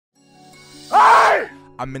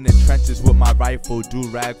I'm in the trenches with my rifle,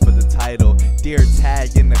 do-rag for the title. Dear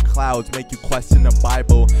tag in the clouds, make you question the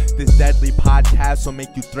Bible. This deadly podcast will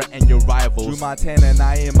make you threaten your rivals. Drew Montana and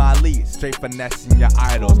I am Ali, straight finessing your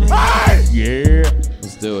idols. Hey! Yeah.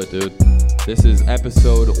 Let's do it, dude. This is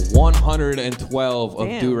episode 112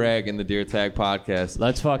 of Do-Rag and the Deer Tag podcast.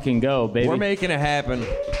 Let's fucking go, baby. We're making it happen.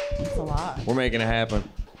 That's a lot. We're making it happen.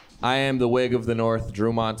 I am the wig of the North,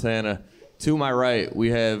 Drew Montana. To my right, we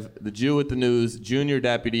have the Jew with the news, Junior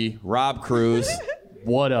Deputy, Rob Cruz.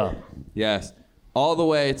 What up? Yes. All the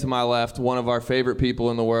way to my left, one of our favorite people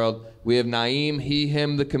in the world, we have Naeem, he,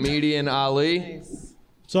 him, the comedian, Ali. Nice.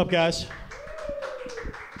 What's up, guys?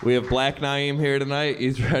 We have Black Naeem here tonight.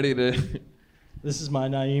 He's ready to... This is my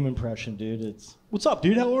Naeem impression, dude. What's up,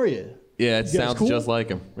 dude? How are you? Yeah, it You guys sounds cool? just like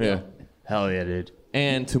him. Yeah. Hell yeah, dude.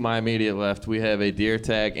 And to my immediate left, we have a deer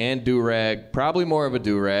tag and do-rag, probably more of a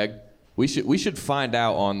do-rag. We should find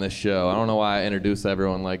out on this show. I don't know why I introduce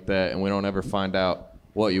everyone like that, and we don't ever find out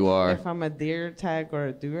what you are. If I'm a deer tag or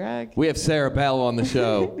a durag. We have Sarah Bell on the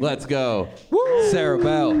show. Let's go. Woo! Sarah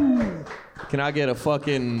Bell. Can I get a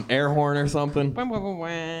fucking air horn or something?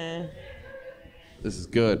 This is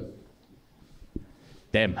good.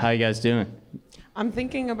 Damn, how you guys doing? I'm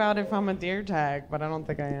thinking about if I'm a deer tag, but I don't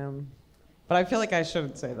think I am. But I feel like I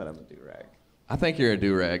should say that I'm a durag. I think you're a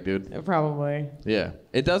do-rag, dude. Probably. Yeah.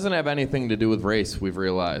 It doesn't have anything to do with race, we've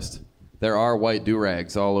realized. There are white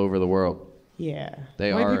do-rags all over the world. Yeah.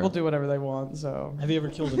 They White are- people do whatever they want, so. Have you ever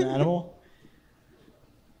killed an animal?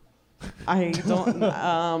 I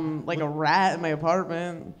don't, like a rat in my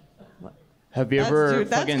apartment. Have you ever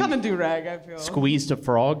That's fucking kind of durag, I feel. squeezed a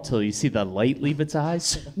frog till you see the light leave its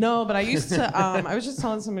eyes? No, but I used to, I was just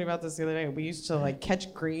telling somebody about this the other day. We used to like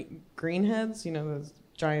catch greenheads, you know, those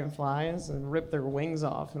giant flies, and rip their wings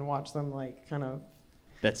off and watch them like kind of.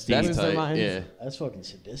 That's That's Lose their tight. minds. Yeah. That's fucking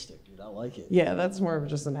sadistic, dude. I like it. Yeah, that's more of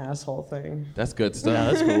just an asshole thing. That's good Yeah,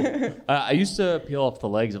 stuff. that's cool. I used to peel off the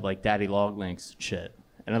legs of like daddy longlings and shit.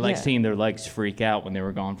 And I like Yeah. seeing their legs freak out when they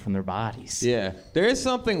were gone from their bodies. Yeah. There is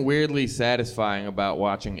something weirdly satisfying about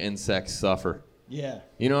watching insects suffer. Yeah.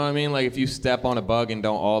 You know what I mean? Like if you step on a bug and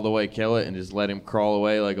don't all the way kill it and just let him crawl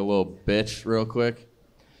away like a little bitch real quick.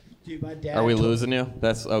 Dude, my dad. Are we losing you?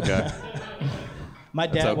 That's okay. My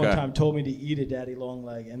That's dad one okay. time told me to eat a daddy long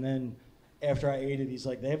leg, and then after I ate it, he's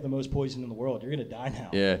like, "They have the most poison in the world. You're gonna die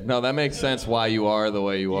now." Yeah. No, that makes sense why you are the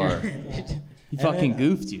way you are. He fucking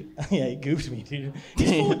goofed you. Yeah, he goofed me, dude.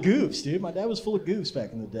 He's full of goofs, dude. My dad was full of goofs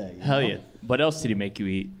back in the day. you Hell know? yeah. What else did he make you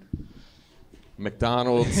eat?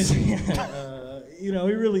 McDonald's. You know,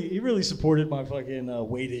 he really supported my fucking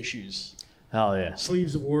weight issues. Hell yeah.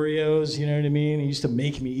 Sleeves of Oreos, you know what I mean? He used to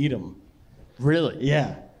make me eat them. Really?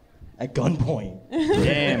 Yeah, at gunpoint.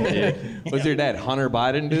 Damn, dude. Was your dad Hunter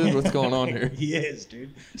Biden, dude? What's going on here? He is,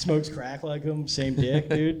 dude. Smokes crack like him. Same dick,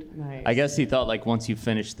 dude. Nice. I guess he thought like once you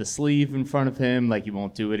finish the sleeve in front of him, like you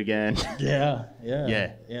won't do it again. Yeah.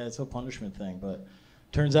 Yeah. It's a punishment thing, but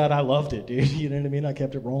turns out I loved it, dude. You know what I mean? I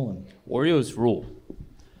kept it rolling. Oreos rule.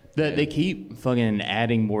 They keep fucking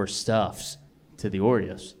adding more stuffs to the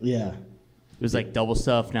Oreos. Yeah. It was like double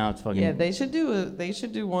stuff. Now it's fucking. Yeah, they should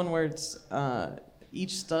do one where it's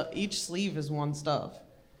each sleeve is one stuff.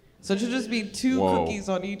 So it should just be two Whoa. cookies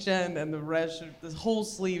on each end, and the whole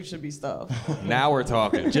sleeve should be stuff. Now we're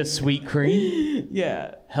talking. just sweet cream.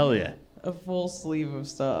 Yeah, Hell yeah. a full sleeve of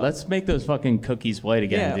stuff. Let's make those fucking cookies white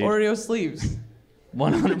again, dude. Oreo sleeves.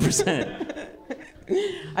 100%.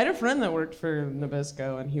 I had a friend that worked for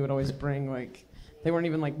Nabisco, and he would always bring like, they weren't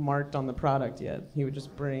even like marked on the product yet. He would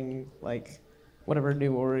just bring like, whatever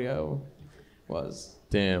new Oreo was.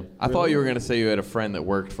 Damn. I thought you were going to say you had a friend that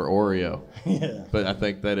worked for Oreo. Yeah. But I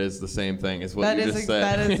think that is the same thing as what That you is just said.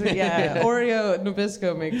 that is yeah. Oreo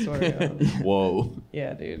Nabisco makes Oreo. Whoa.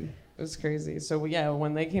 Yeah, dude. It was crazy. So yeah,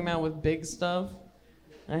 when they came out with big stuff,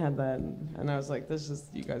 I had that, and I was like,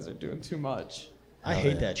 you guys are doing too much. I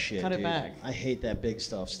hate that shit, Cut it dude. back. I hate that big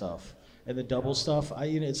stuff. And the double stuff,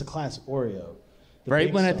 it's a classic Oreo. The Right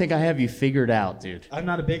big when I stuff. think I have you figured out, dude. I'm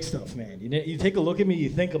not a big stuff man. You take a look at me, you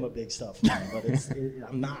think I'm a big stuff man, but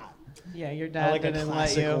I'm not. Yeah, your I dad like a didn't let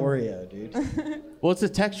classic you. Oreo, dude. Well, it's a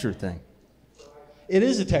texture thing. It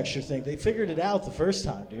is a texture thing. They figured it out the first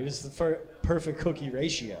time, dude. It's the perfect cookie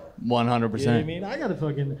ratio. 100%. You know what I mean?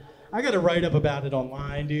 I gotta write up about it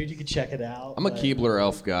online, dude. You can check it out. I'm a but- Keebler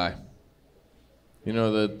elf guy. You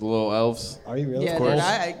know the little elves? Are you really? Yeah, course.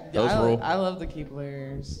 dude, Those rule. I love the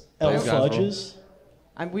Keeblers. Elf Those guys rule. fudges.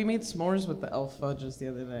 We made s'mores with the elf fudges the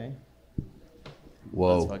other day.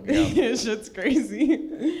 Whoa. Fucking go. Shit's crazy.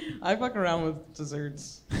 I fuck around with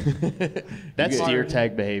desserts. That's get- deer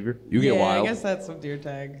tag behavior. You get yeah, wild. I guess that's some deer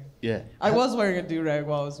tag. Yeah. I was wearing a do-rag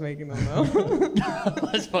while I was making them, though.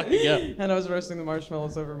 Let's fucking go. And I was roasting the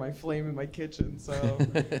marshmallows over my flame in my kitchen, so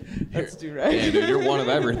that's do-rag. Yeah, dude, you're one of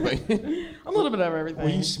everything. I'm a little bit of everything. Were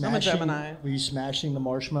you I'm a smashing? Gemini. Were you smashing the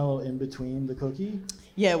marshmallow in between the cookie?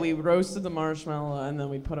 Yeah, we roasted the marshmallow and then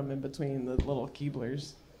we put them in between the little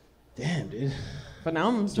Keeblers. Damn, dude. But now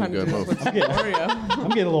I'm trying to good do move. this with Oreo. I'm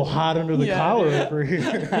getting a little hot under the Yeah, collar yeah. over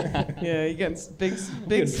here. Yeah, you getting big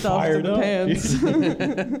getting stuff in fired the up.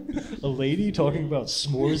 pants. A lady talking about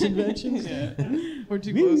s'mores inventions? Yeah, we're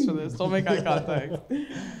too close for this. Don't make eye contact.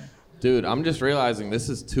 Dude, I'm just realizing this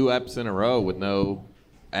is 2 eps in a row with no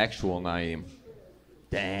actual Naeem.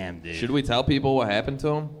 Damn, dude. Should we tell people what happened to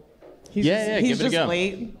him? He's Yeah, just, yeah, he's give it a just go.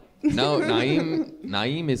 late. No,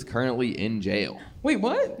 Naeem is currently in jail. Wait,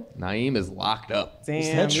 what? Naeem is locked up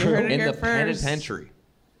Damn, that you true? heard it in here the first. penitentiary.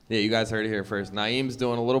 Yeah, you guys heard it here first. Naeem's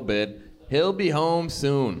doing a little bid. He'll be home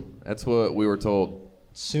soon. That's what we were told.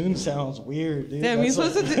 Soon sounds weird, dude. Damn, he's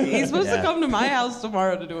That's supposed like- to to Yeah. come to my house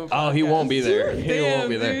tomorrow to do a podcast. Oh, he won't be there. He Damn, won't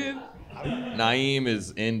be there. dude. Naeem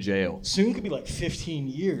is in jail. Soon could be like 15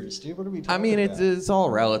 years, dude. What are we talking I mean, about? it's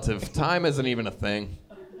all relative. Time isn't even a thing.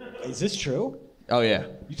 Is this true? Oh, yeah.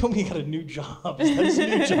 You told me you got a new job. Is that his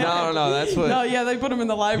new job? No, that's what. No, yeah, they put him in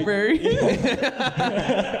the library.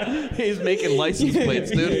 He's making license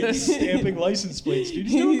plates, dude. He's stamping license plates, dude.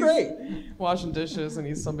 He's doing great. Washing dishes, and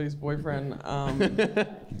he's somebody's boyfriend.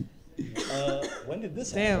 When did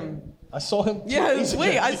this Damn. happen? I saw him. 2 Yeah, days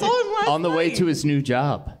wait, ago. I saw him last On the way night. to his new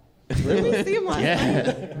job. Did we see him last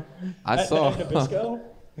night? Yeah. I saw. At Nabisco?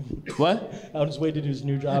 What? On his way to do his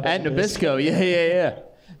new job. At Nabisco. Yeah.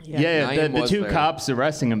 Yeah, Naeem the was 2 there. cops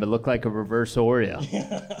arresting him that looked like a reverse Oreo.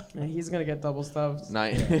 Yeah, he's gonna get double stuffed.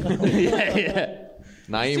 Naeem yeah.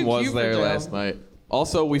 Naeem was cute for there jail. last night.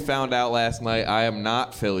 Also, we found out last night I am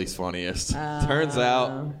not Philly's funniest. Turns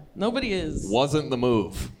out, Nobody is. wasn't the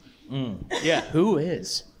move. Yeah, who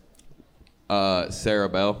is? Sarah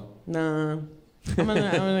Bell. Nah. I'm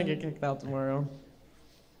gonna get kicked out tomorrow.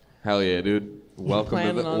 Hell yeah, dude. Welcome to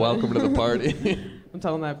planning the on welcome it. to the party. I'm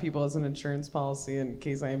telling that people as an insurance policy in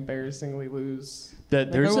case I embarrassingly lose.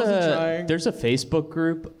 There's I wasn't a trying. there's a Facebook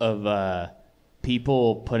group of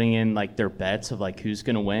people putting in like their bets of like who's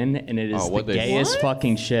gonna win, and it is Oh, the what they- gayest What?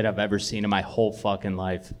 fucking shit I've ever seen in my whole fucking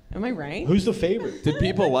life. Am I right? Who's the favorite? Did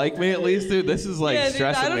people like me at least, dude? This is like yeah, dude,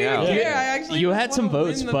 stressing I don't me even out. care. I actually You just had some wanna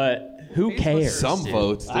votes, win the but who Facebook cares? group. Some dude?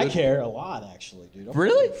 votes, dude. I care a lot, actually, dude. I'm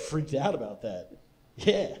Really? fucking freaked out about that.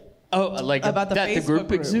 Yeah. Oh, like About the that the Facebook group,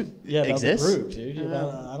 group. Yeah, about exists? the group, dude.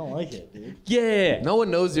 I don't like it, dude. Yeah. No one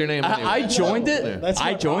knows your name. Anyway. I joined Yeah. it. That's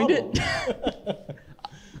I my joined problem. it.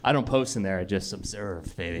 I don't post in there. I just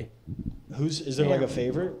observe, baby. Is there like a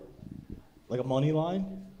favorite? Like a money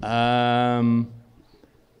line?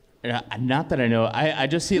 Not that I know. I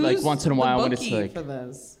just see it like Who's once in a the while when it's bookie like for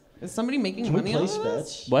this. Is somebody making Can we money on place this?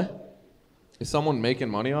 bets? what? Is someone making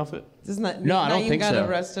money off it? Isn't that No, I don't Naeem think got so.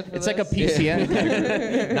 arrested for It's this? like a PCN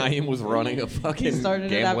category. Naeem was running a fucking He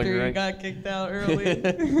started it gambling after he ring. got kicked out early.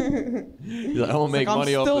 He's like, I won't make Like,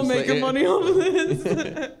 money I'm off still this. making thing. money off of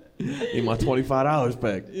this. Need my $25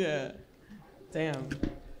 back. Yeah. Damn.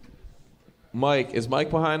 Mike, is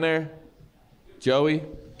Mike behind there? Joey,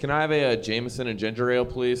 can I have a Jameson and ginger ale,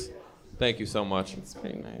 please? Thank you so much. It's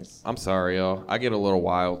pretty nice. I'm sorry, y'all. I get a little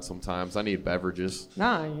wild sometimes. I need beverages.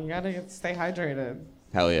 Nah, you gotta stay hydrated.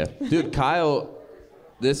 Hell yeah, dude. Kyle,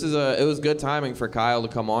 it was good timing for Kyle to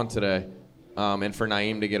come on today, and for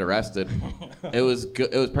Naeem to get arrested. It was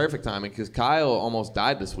good. It was perfect timing because Kyle almost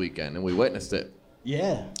died this weekend, and we witnessed it.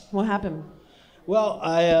 Yeah. What happened? Well,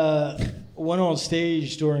 I went on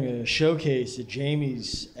stage during a showcase at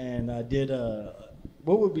Jamie's, and I did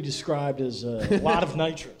what would be described as a lot of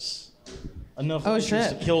nitrous. Enough Oh, nitrous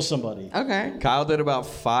shit. to kill somebody. Okay. Kyle did about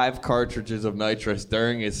 5 cartridges of nitrous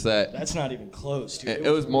during his set. That's not even close, dude. It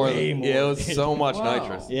was more way than it was so much Wow.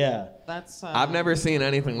 nitrous. Yeah. That's. I've never seen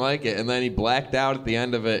anything like it. And then he blacked out at the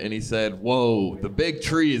end of it, and he said, "Whoa, the big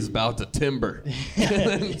tree is about to timber." And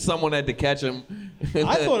then someone had to catch him.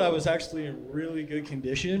 I thought I was actually in really good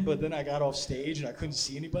condition, but then I got off stage and I couldn't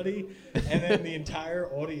see anybody, and then the entire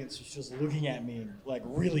audience was just looking at me like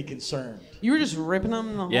really concerned. You were just ripping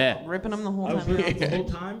them the whole. Yeah. Ripping them the whole I was time. ripping the whole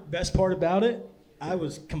time. Best part about it, I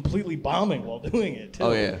was completely bombing while doing it. Too.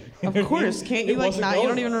 Oh, yeah. Of course, can't you It like wasn't not? You going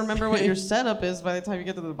don't even well. remember what your setup is by the time you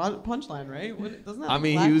get to the punchline, right? Doesn't that I like,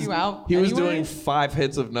 mean, black he was you out? he was anyway? doing 5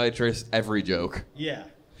 hits of nitrous every joke. Yeah.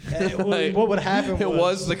 And Like, what would happen It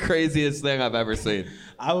was the craziest thing I've ever seen.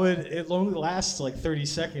 it only lasts like 30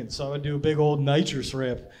 seconds, so I would do a big old nitrous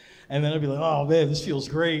rip, and then I'd be like, oh man, this feels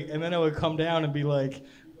great, and then I would come down and be like,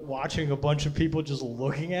 watching a bunch of people just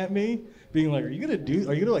looking at me, being like, are you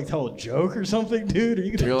gonna like tell a joke or something, dude? Are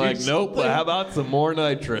you gonna You're do like, nope. something?" How about some more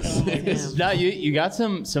nitrous? No, you got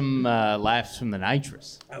some laughs from the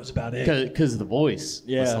nitrous That was about it. because the voice was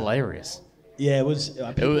Yeah. hilarious. Yeah, it was.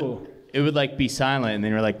 People, It would like be silent, and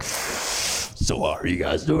then you're like, "So how are you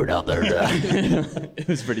guys doing out there?" It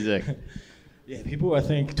was pretty sick. yeah, people. I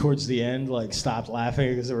think towards the end like stopped laughing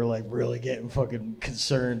because they were like really getting fucking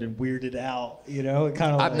concerned and weirded out. You know, it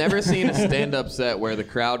kind of. I've never seen a stand-up set where the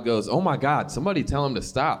crowd goes, "Oh my God, somebody tell him to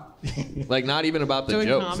stop!" Like not even about the Doing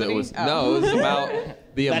jokes. comedy? It was Oh. no, it was about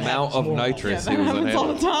the That amount happens of more often. nitrous that he was happens all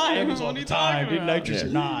the inhaling. time. happens all What are the you time, talking dude. about? Nitrous Yeah.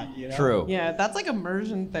 or not, you know? True. Yeah, that's like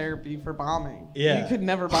immersion therapy for bombing. Yeah. You could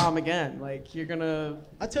never bomb again. Like you're gonna.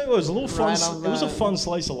 I tell you what, it was a little fun. Right off It was a that. fun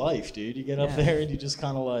slice of life, dude. You get up Yeah. there and you just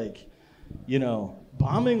kind of like, you know,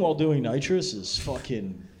 bombing while doing nitrous is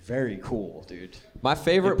fucking very cool, dude. My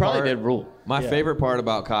favorite It probably part, did rule. My Yeah. favorite part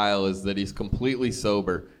about Kyle is that he's completely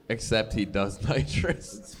sober, except he does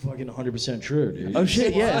nitrous. It's fucking 100% true, dude. Oh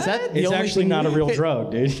shit! Yeah, is that the It's only actually thing- not a real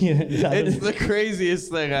drug, dude. It's the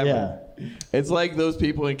craziest thing ever. Yeah. It's like those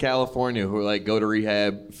people in California who like go to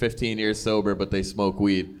rehab 15 years sober, but they smoke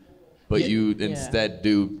weed. But Yeah. you instead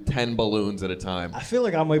do 10 balloons at a time. I feel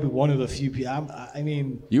like I might be one of the few people. I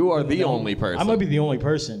mean, You are the only person. I might be the only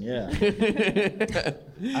person. Yeah.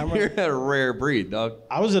 You're a rare breed, dog.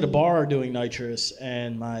 I was at a bar doing nitrous,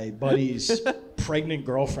 and my buddy's pregnant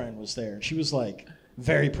girlfriend was there. And she was like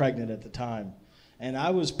very pregnant at the time, and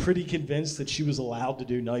I was pretty convinced that she was allowed to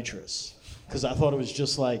do nitrous because I thought it was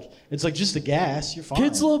just like it's like just a gas. You're fine.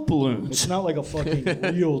 Kids love It's balloons. not like a fucking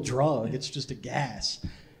real drug. It's just a gas.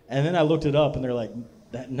 And then I looked it up, and they're like,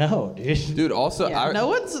 "No, dude." Dude, also, Yeah,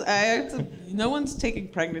 no one's taking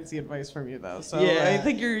pregnancy advice from you though. So Yeah. I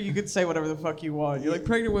think you could say whatever the fuck you want. You're like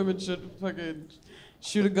pregnant women should fucking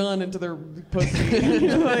shoot a gun into their pussy.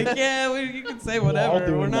 You're like, yeah, you can say all whatever.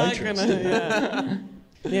 doing We're not nitrous. gonna.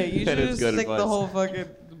 Yeah, you That should is just good stick advice. the whole fucking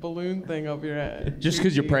balloon thing up your head. Just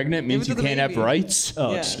because you're pregnant means you Give it to the can't have baby. rights.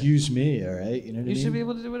 Oh, Yeah. excuse me. All right, you know what I You mean? should be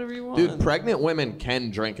able to do whatever you want. dude, pregnant women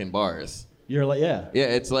can drink in bars. You're like, yeah. Yeah,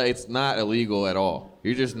 it's like it's not illegal at all.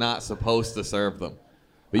 You're just not supposed to serve them.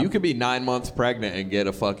 But you could be 9 months pregnant and get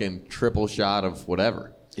a fucking triple shot of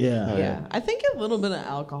whatever. Yeah. Yeah, I think a little bit of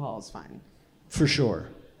alcohol is fine. For sure.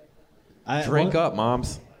 Drink up,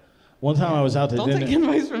 moms. One time I was out to Don't dinner. take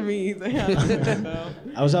advice from me either. Yeah.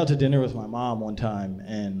 I was out to dinner with my mom one time,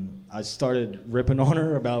 and I started ripping on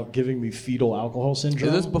her about giving me fetal alcohol syndrome.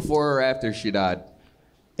 Is this before or after she died?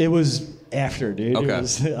 It was after, dude.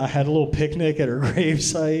 Okay. I had a little picnic at her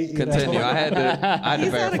gravesite. you know? Continue. I had to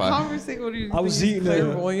He's had a verify. conversation. What are you? I was think he's eating a-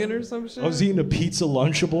 clairvoyant or some shit. I was eating a pizza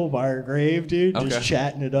Lunchable by her grave, dude. Okay. Just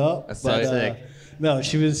chatting it up. That's But, sick. no,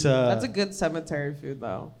 she was. That's a good cemetery food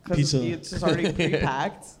though, because Pizza. it's just already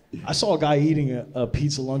pre-packed. I saw a guy eating a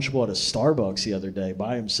pizza Lunchable at a Starbucks the other day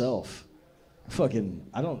by himself. Fucking,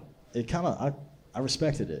 I don't. It kind of. I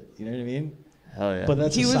respected it. You know what I mean? Hell yeah. But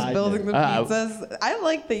that's He a was side building the note. pizzas. I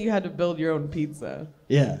like that you had to build your own pizza.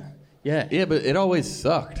 Yeah. yeah. Yeah, but it always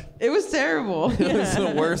sucked. It was terrible. It was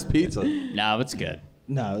the worst pizza. No, it's good.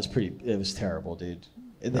 No, it was terrible, dude.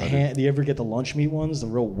 The ham. Do you ever get the lunch meat ones? The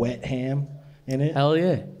real wet ham in it. Hell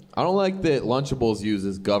yeah. I don't like that Lunchables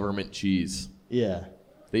uses government cheese. Yeah.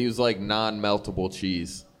 They use like non-meltable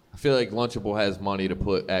cheese. I feel like Lunchable has money to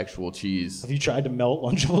put actual cheese. Have you tried to melt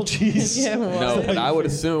Lunchable cheese? Yeah, well, No, but I would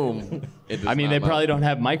assume. It does I mean, not they melt. probably don't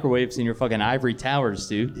have microwaves in your fucking ivory towers,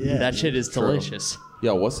 dude. Yeah, that shit is true. delicious.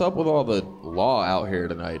 Yo, what's up with all the law out here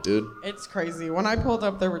tonight, dude? It's crazy. When I pulled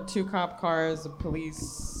up, there were 2 cop cars. The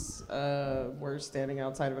police were standing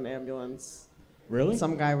outside of an ambulance. Really?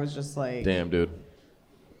 Some guy was just like, Damn, dude.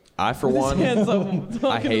 I, for with his one, hands up,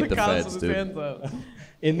 talking hate to the cops feds, with his dude. hands up.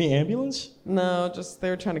 In the ambulance? No, just they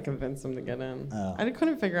were trying to convince him to get in. Oh. I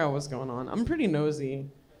couldn't figure out what's going on. I'm pretty nosy.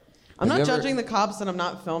 I'm Have not you ever- judging the cops and I'm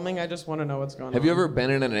not filming. I just want to know what's going on. have you ever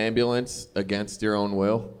been in an ambulance against your own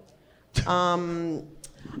will? I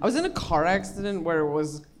was in a car accident where it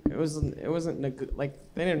wasn't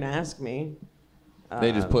like they didn't ask me.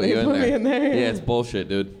 They just put they you in put there. me in there. Yeah, it's bullshit,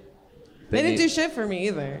 dude. They didn't need- do shit for me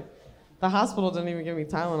either. The hospital didn't even give me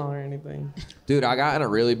Tylenol or anything. Dude, I got in a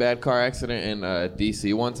really bad car accident in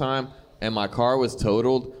DC one time, and my car was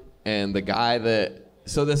totaled. And the guy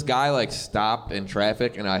this guy like stopped in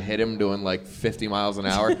traffic, and I hit him doing like 50 miles an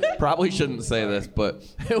hour. Probably shouldn't say this, but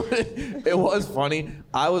it was funny.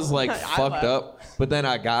 I was like fucked up, but then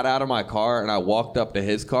I got out of my car and I walked up to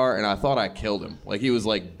his car, and I thought I killed him. Like he was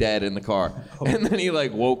like dead in the car, and then he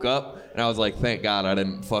like woke up, and I was like, thank God I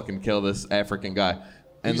didn't fucking kill this African guy.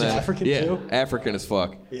 And He's then African yeah, too? African as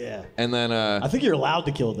fuck. Yeah. And then I think you're allowed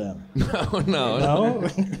to kill them. no. No?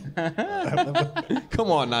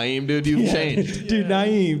 Come on, Naeem, dude, you've changed. Dude,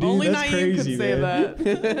 Naeem, dude, Only that's Naeem crazy, could say man.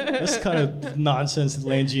 that. That's kind of nonsense that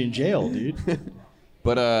lands you in jail, dude.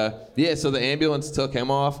 But yeah, so the ambulance took him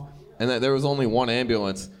off, and then there was only one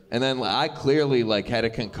ambulance. And then I clearly like had a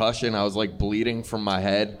concussion. I was like bleeding from my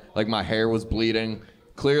head, like my hair was bleeding.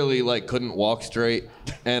 Clearly like couldn't walk straight.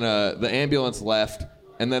 And the ambulance left.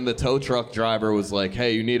 And then the tow truck driver was like,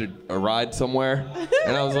 "Hey, you need a ride somewhere?"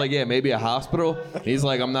 And I was like, "Yeah, maybe a hospital." And he's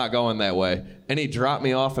like, "I'm not going that way." And he dropped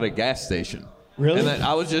me off at a gas station. Really? And then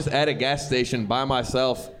I was just at a gas station by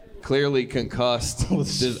myself, clearly concussed,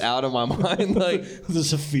 just out of my mind. Like, With a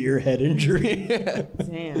severe head injury.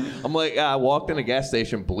 Damn. I'm like, I walked in a gas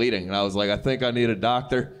station bleeding, and I was like, "I think I need a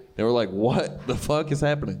doctor." They were like, "What the fuck is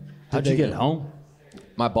happening?" How'd you get home?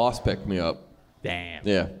 My boss picked me up. Damn.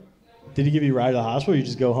 Yeah, Did he give you a ride to the hospital or you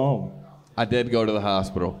just go home? I did go to the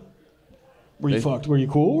hospital. Were you They- fucked? Were you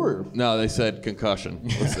cool or? No, they said concussion.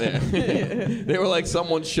 They were like,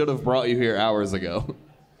 "Someone should have brought you here hours ago."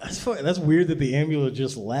 That's weird that the ambulance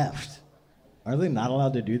just left. Are they not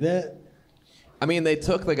allowed to do that? I mean, they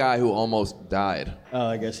took the guy who almost died. Oh,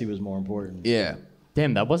 I guess he was more important. Yeah.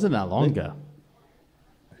 Damn, that wasn't that long ago.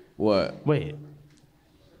 What? Wait.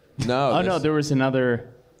 No. Oh, no, there was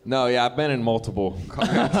another. No, yeah, I've been in multiple car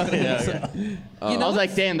accidents. I was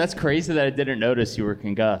like, damn, that's crazy that I didn't notice you were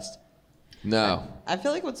concussed. No. I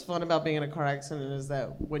feel like what's fun about being in a car accident is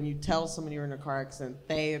that when you tell someone you're in a car accident,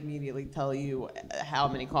 they immediately tell you how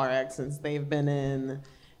many car accidents they've been in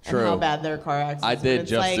True. and how bad their car accidents. I And did it's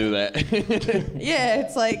just like, do that. Yeah,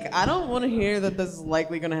 it's like I don't want to hear that this is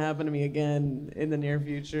likely going to happen to me again in the near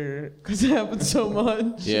future because it happens so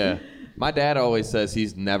much. Yeah. My dad always says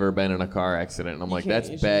he's never been in a car accident. And I'm like, can't- that's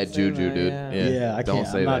you bad shouldn't say juju, that, dude. yeah. Yeah, I Don't can't-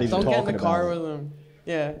 say I'm not that. even Don't get in talking the car about with them.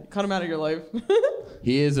 Yeah, cut them out of your life.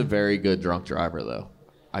 He is a very good drunk driver, though.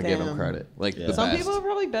 I give him Damn. credit. Like, Yeah. the Some best. people are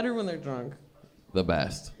probably better when they're drunk. The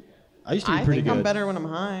best. I used to be I pretty think good. I'm better when I'm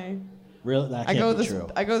high. Really? That I can't go be the true.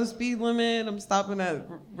 I go the speed limit. I'm stopping at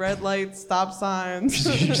red lights, stop signs.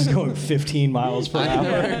 You're just going 15 miles per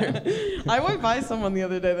hour. I went by someone the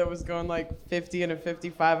other day that was going like 50 and a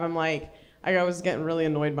 55. I'm like, I was getting really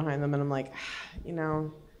annoyed behind them, and I'm like, you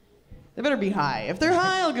know, they better be high. If they're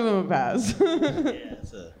high, I'll give them a pass.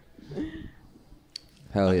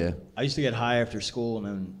 Hell yeah. I used to get high after school, and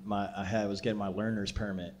then I was getting my learner's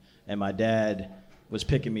permit, and my dad was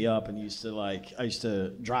picking me up, and I used to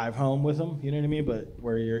drive home with him. You know what I mean? But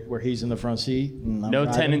where he's in the front seat. And I'm No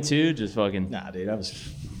driving. 10 and 2, just fucking. Nah, dude,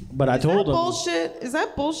 But I told him Bullshit. Is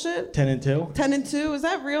that bullshit? 10 and 2. 10 and 2. Is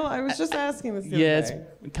that real? I was just asking this. The Yeah, other it's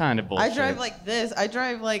day. kind of bullshit. I drive like this. I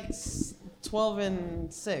drive like 12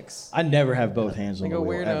 and 6. I never have both hands on Like the a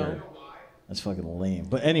wheel weirdo. ever. That's fucking lame.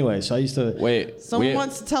 But anyway, so I used to. Wait. Someone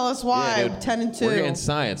wants to tell us why. Yeah, dude. 10 and 2. We're getting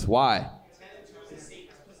science. Why?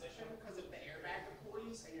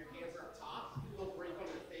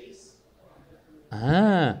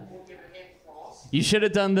 Ah. You should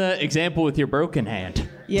have done the example with your broken hand.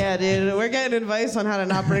 Yeah, dude. We're getting advice on how to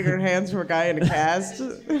not break our hands from a guy in a cast.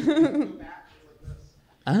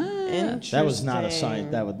 That was not a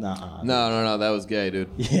sign. That was not. No. That was gay, dude.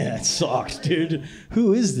 Yeah, it sucks, dude.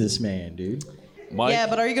 Who is this man, dude? Mike, Yeah,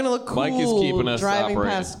 but are you gonna look cool Mike is keeping us driving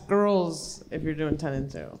operating. past girls if you're doing 10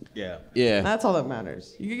 and 2? Yeah. Yeah. That's all that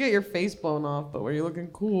matters. You can get your face blown off, but were you looking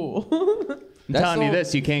cool? I'm That's telling you all-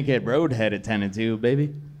 this, you can't get roadhead at 10 and 2,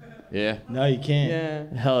 baby. Yeah. No, you can't.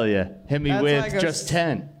 yeah. Hell yeah. Hit me That's why I with go just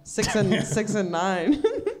 10. 6 and 9.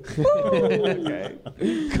 Okay.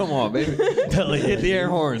 Come on, baby. Hell yeah. Hit the air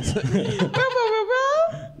horns.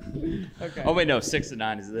 Okay. Oh, wait, no. 6 and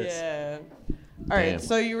 9 is this. Yeah. All right. Damn.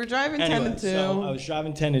 So you were driving 10 Anyway, and 2. so I was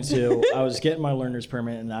driving 10 and 2. I was getting my learner's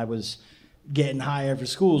permit, and I was getting high after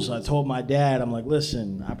school. So I told my dad, I'm like,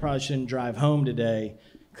 listen, I probably shouldn't drive home today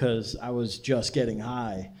because I was just getting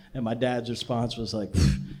high. And my dad's response was like,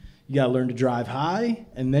 you got to learn to drive high,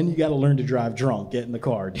 and then you got to learn to drive drunk. Get in the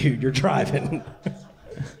car, dude. You're driving.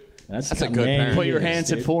 That's a the kind of good man parent. he Put your is,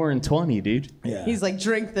 hands at dude. 4 and 20, dude. Yeah. He's like,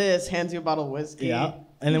 drink this, hands you a bottle of whiskey. Yeah.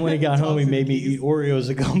 And then when he got home, he made me eat Oreos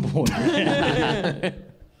at gunpoint.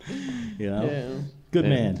 You know? Yeah. Good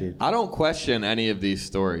man, dude. I don't question any of these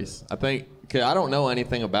stories. I think, 'cause I don't know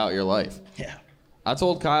anything about your life. Yeah. I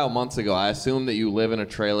told Kyle months ago, I assume that you live in a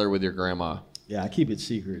trailer with your grandma. Yeah, I keep it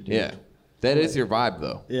secret, dude. Yeah. That is your vibe,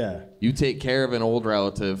 though. Yeah. You take care of an old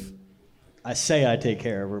relative. I say I take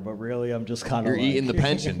care of her, but really I'm just kind of You're like, eating the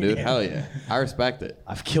pension, dude. Yeah. Hell yeah. I respect it.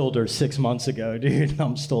 I've killed her 6 months ago, dude.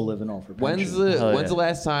 I'm still living off her pension. When's the Hell when's yeah. the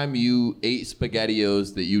last time you ate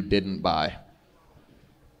SpaghettiOs that you didn't buy?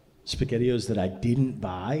 SpaghettiOs that I didn't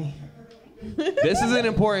buy. This is an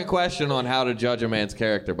important question on how to judge a man's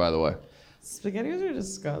character, by the way. SpaghettiOs are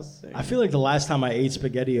disgusting. I feel like the last time I ate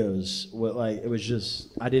SpaghettiOs, it was just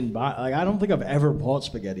I didn't buy. Like I don't think I've ever bought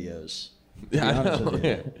SpaghettiOs. To be I honest know, with you.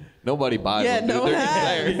 yeah. Nobody buys Yeah, them. dude. no They're one just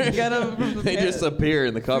has. there. You gotta They just appear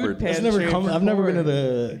in the cupboard. Food I've never pantry for I've never been to poor.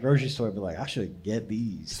 the grocery store and be like, I should get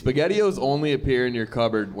these. SpaghettiOs only appear in your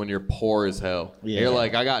cupboard when you're poor as hell. Yeah. You're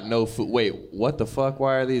like, I got no food. Wait, what the fuck?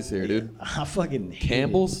 Why are these here, dude? I fucking hated,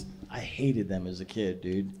 Campbell's? I hated them as a kid,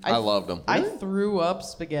 dude. I loved them. I threw up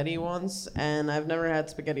spaghetti once, and I've never had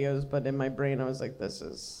SpaghettiOs, but in my brain I was like, this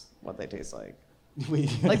is what they taste like.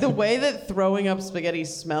 Like the way that throwing up spaghetti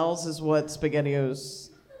smells is what SpaghettiOs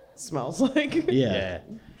smells like. Yeah.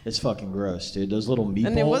 It's fucking gross, dude. Those little meatballs.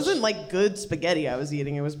 And it wasn't like good spaghetti I was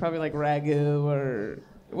eating. It was probably like ragu or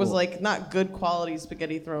it was like not good quality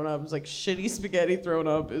spaghetti thrown up. It was like shitty spaghetti thrown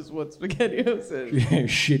up is what SpaghettiOs is.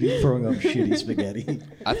 shitty throwing up shitty spaghetti.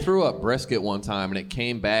 I threw up brisket one time and it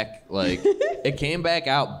came back it came back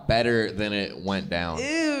out better than it went down. Ew,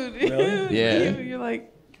 dude. Really? Yeah. You're like,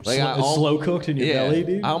 Slow cooked in your belly,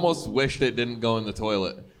 dude. I almost wished it didn't go in the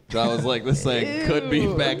toilet. So I was like, this thing could be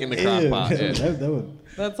Ew. back in the crock Ew, pot. Yeah. that would,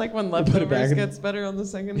 that's like when Put it back leftovers in- gets better on the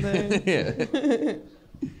second day.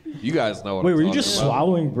 Yeah. You guys know what wait, I'm were you talking just about.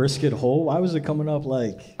 swallowing brisket whole? Why was it coming up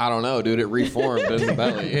like I don't know, dude. It reformed in the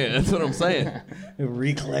belly. Yeah, that's what I'm saying. it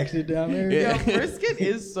recollected down there? Yeah. Yo, brisket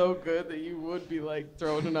is so good that you would be like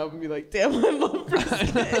throwing it up and be like, damn, I love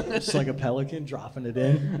brisket. It's like a pelican dropping it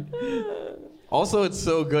in. Also, it's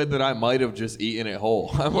so good that I might have just eaten it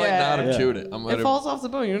whole. I might Yeah. not have Yeah. chewed it. I might It have. falls off the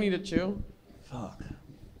bone. You don't need to chew. Fuck.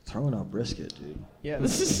 Throwing up brisket, dude. Yeah,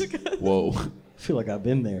 this is good. Whoa. I feel like I've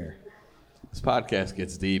been there. This podcast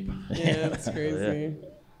gets deep. Yeah, that's crazy.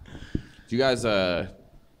 Do you guys?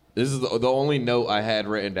 This is the only note I had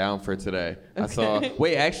written down for today. I saw.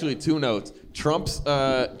 Wait, actually, 2 notes. Trump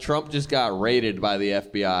just got raided by the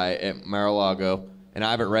FBI at Mar-a-Lago, and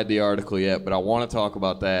I haven't read the article yet, but I want to talk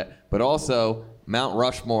about that. But also, Mount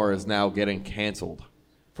Rushmore is now getting canceled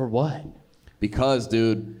For what? because,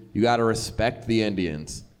 dude, you got to respect the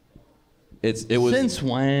Indians. It was Since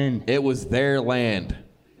when? It was their land.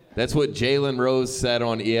 That's what Jalen Rose said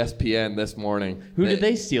on ESPN this morning. Who did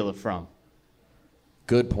they steal it from?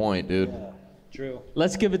 Good point, dude. True.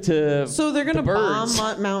 Let's give it to So they're gonna the birds.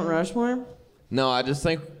 bomb Mount Rushmore? No, I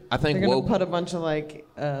think They're gonna woke. put a bunch of like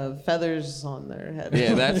feathers on their head.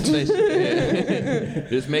 Yeah, that's what they should, yeah.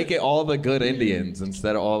 Just make it all the good Indians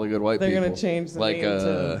instead of all the good white They're people. gonna change the like name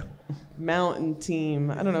to Mountain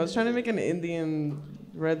Team. I don't know. I was trying to make an Indian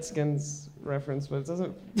Redskins reference, but it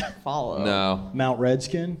doesn't follow. no Mount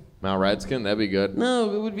Redskin? Mount Redskin. That'd be good.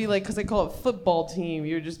 No, it would be like because they call it football team.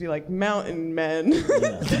 You would just be like Mountain Men.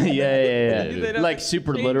 yeah. They'd have Like to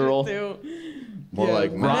super change literall. it to- More Yeah,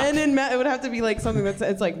 like men and it would have to be like something that's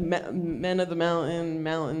it's like men of the mountain,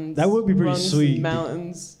 mountains. That would be pretty runs sweet.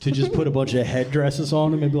 Mountains. To just put a bunch of headdresses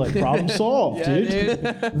on them and be like, problem solved, Yeah,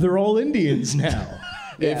 dude. They're all Indians now.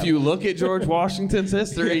 If you look at George Washington's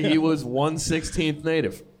history, he was 1/16th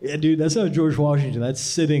native. Yeah, dude, that's not George Washington. That's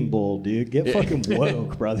Sitting Bull, dude. Get fucking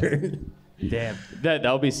woke, brother. Damn. That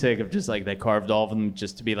would be sick if just like they carved all of them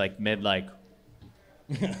just to be like mid like.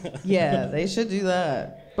 Yeah, they should do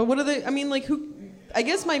that. But what are they? I mean, like who? I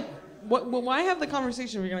guess why have the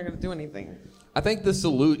conversation if you're not going to do anything? I think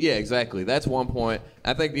the yeah, exactly. That's one point.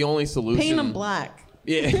 I think the only solution. Paint them black.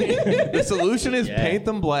 Yeah. The solution is paint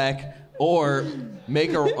them black or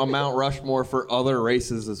make a Mount Rushmore for other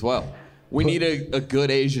races as well. We need a good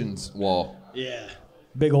Asians wall. Yeah.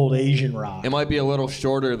 Big old Asian rock. It might be a little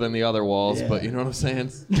shorter than the other walls, Yeah. but you know what I'm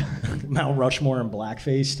saying? Mount Rushmore in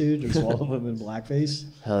blackface, dude. Just all of them in blackface.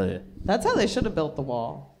 Hell yeah. That's how they should have built the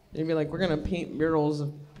wall. They'd be like, we're going to paint murals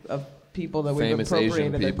of people that we've Famous Asian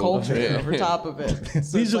appropriated their people. culture Yeah. over top of it.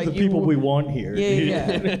 So These it's are like the you- people we want here.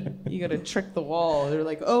 Yeah, dude. yeah. You got to trick the wall. They're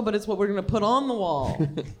like, oh, but it's what we're going to put on the wall.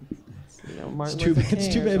 You know, Martin It's too Luther bad, it's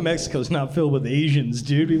King too or bad something. Mexico's not filled with Asians,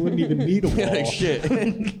 dude. We wouldn't even need a wall. Like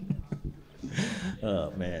shit.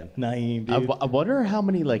 Oh, man. Naeem, I, dude. I wonder how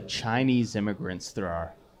many like Chinese immigrants there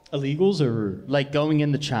are. Illegals or... Like going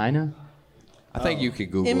into China. I think you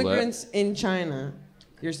could Google Immigrants in China,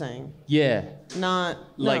 you're saying. Yeah. Not,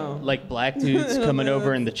 Like no. like black dudes coming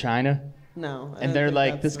over into China, No. I and don't they're think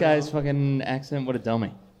like, that's "This guy's real. fucking accent, what a dummy."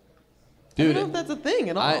 that. Dude, I don't know if that's a thing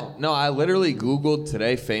at all. I literally Googled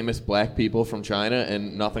today famous black people from China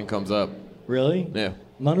and nothing comes up. Really? Yeah.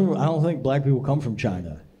 None of, I don't think black people come from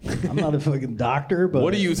China. I'm not a fucking doctor, but...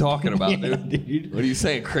 What are you talking about, Yeah, dude? dude. What are you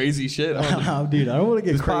saying? Crazy shit? Dude, I don't want to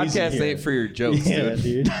get This crazy podcast here. ain't for your jokes, Yeah, dude.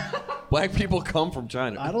 dude. Black people come from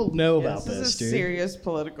China. I don't know Yeah, about this is a dude. serious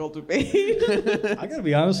political debate. I gotta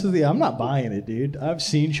be honest with you, I'm not buying it, dude. I've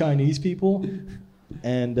seen Chinese people,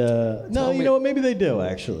 and no, you know what? Maybe they do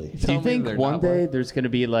actually. Do Tell you me think they're one not day black. there's going to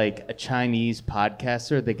be like a Chinese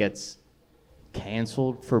podcaster that gets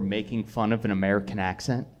canceled for making fun of an American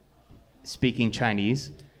accent, speaking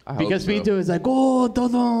Chinese? I hope Because we so. do is like, oh,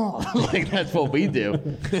 todo. Like, that's what we do.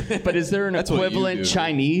 But is there an That's what you equivalent do.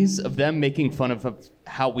 Chinese of them making fun of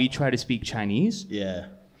how we try to speak Chinese? Yeah.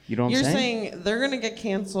 You know what You're I'm saying? saying they're gonna get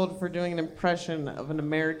canceled for doing an impression of an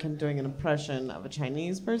American doing an impression of a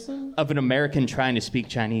Chinese person? Of an American trying to speak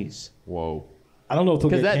Chinese. Whoa. I don't know if they'll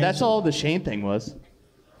Because get that's canceled. all the Shane thing was.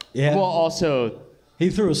 Yeah. Well, also, He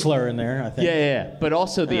threw a slur in there, I think. yeah. But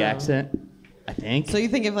also the Yeah. accent, I think. So you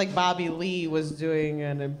think if like Bobby Lee was doing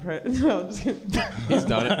an impression? No, I'm just kidding. He's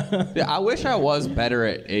done it. Yeah, I wish I was better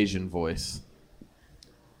at Asian voice.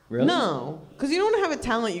 Really? No, because you don't have a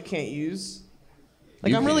talent you can't use. Like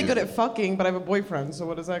You I'm can really use good it. at fucking, but I have a boyfriend. So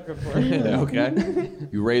what is that good for? Okay.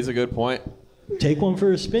 You raise a good point. Take one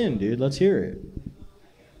for a spin, dude. Let's hear it.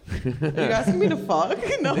 Are you asking me to fuck?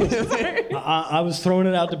 No, sorry. I was throwing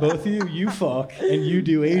it out to both of you. You fuck and you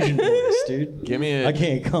do Asian voice, dude. Give me a I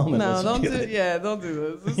can't comment. No, unless don't you do. it. Yeah, don't do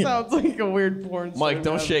this. This sounds like a weird porn. Mike, star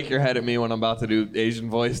don't now. shake your head at me when I'm about to do Asian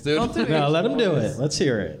voice, dude. Don't do No, let him do Asian it. Let's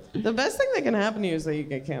hear it. voice. The best thing that can happen to you is that you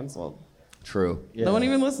get canceled. True. Yeah. No one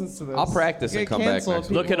even listens to this. I'll practice You and get come back canceled, next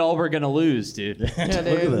week. Look at all we're going to lose, dude. Yeah, Look at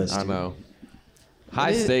dude. this. I dude. know. High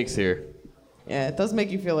It is- stakes here. Yeah, it does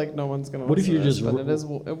make you feel like no one's gonna. What if listen you're to this, just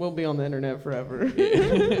But it will be on the internet forever.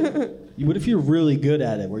 What if you're really good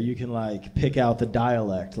at it, where you can like pick out the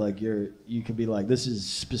dialect? Like you could be like, this is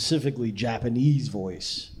specifically Japanese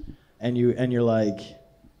voice, and you're like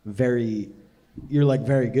very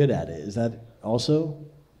good at it. Is that also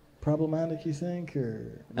problematic? You think,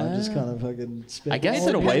 or am I just kind of fucking spitballing? I guess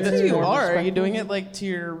in a way Depends that's who you more are. Are you respectful. doing it like to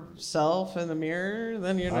yourself in the mirror?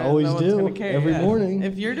 Then you're not. always no one's do, gonna care. every morning.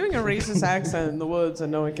 If you're doing a racist accent in the woods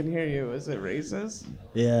and no one can hear you, is it racist?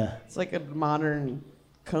 Yeah. It's like a modern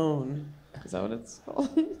cone. Is that what it's called?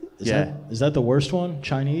 Is that the worst one?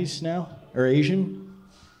 Chinese now or Asian?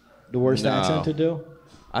 The worst No. accent to do?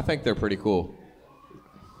 I think they're pretty cool.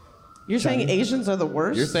 You're saying Asians are the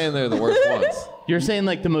worst? You're saying they're the worst ones. You're saying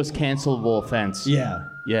like the most cancelable offense. Yeah.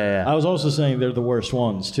 Yeah. I was also saying they're the worst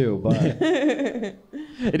ones too, but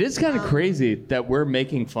It is kind of crazy that we're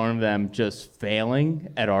making fun of them just failing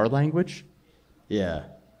at our language, yeah,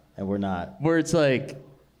 and we're not. where it's like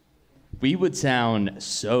we would sound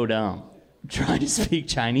so dumb trying to speak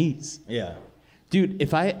Chinese. Yeah. Dude,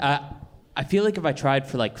 if I feel like if I tried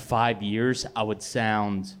for like 5 years, I would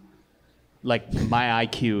sound like my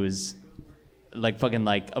IQ is like fucking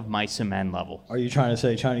like of mice and men level. Are you trying to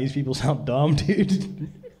say Chinese people sound dumb,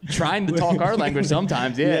 dude? Trying to talk our language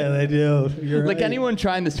sometimes, yeah. They do. You're Like right. anyone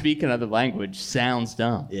trying to speak another language sounds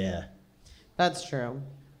dumb. Yeah. That's true.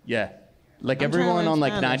 Yeah. Like I'm trying to everyone learn on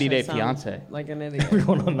like Spanish, 90 Day I sound Fiance. Like an idiot.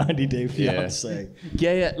 Everyone on 90 Day Fiance.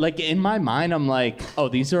 Yeah. Like in my mind, I'm like, oh,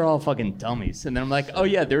 these are all fucking dummies. And then I'm like, oh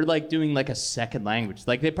yeah, they're like doing like a second language.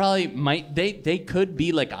 Like they probably might, they could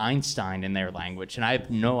be like Einstein in their language, and I have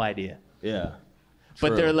no idea. Yeah. But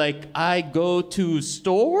True. they're like, I go to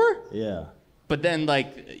store, Yeah. but then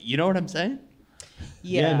like, you know what I'm saying?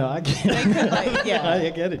 Yeah. No, I get They it. could, like, yeah. I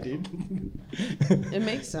get it, dude. It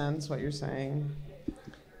makes sense what you're saying.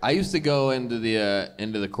 I used to go into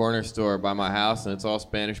the corner store by my house, and it's all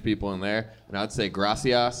Spanish people in there, and I'd say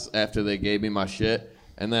gracias after they gave me my shit,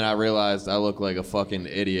 and then I realized I look like a fucking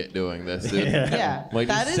idiot doing this, dude. Yeah. Yeah. Like,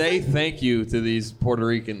 That just is say the- thank you to these Puerto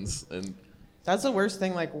Ricans, and That's the worst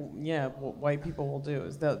thing. Like, yeah, what white people will do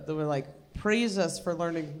is that they will like praise us for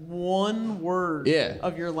learning one word Yeah.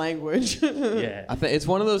 of your language. Yeah. I think it's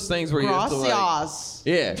one of those things where you have to like, Gracias.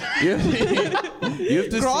 yeah, you have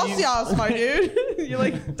to Gracias, my dude. You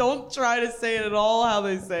like don't try to say it at all how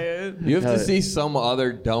they say it. You have to see some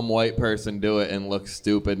other dumb white person do it and look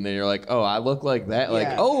stupid, and then you're like, oh, I look like that? Like,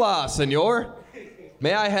 Yeah. hola, senor.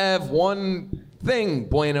 May I have one thing,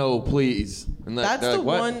 bueno, please? And That's they're the like,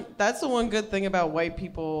 "What?" one. That's the one good thing about white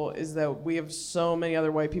people is that we have so many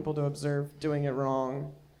other white people to observe doing it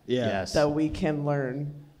wrong Yeah. Yes. that we can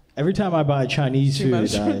learn. Every time I buy Chinese Too food,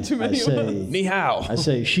 much- too I many say Ni hao. I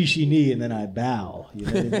say shishi ni and then I bow. You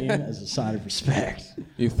know what I mean? As a sign of respect.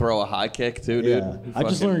 You throw a high kick too, dude. Yeah. You I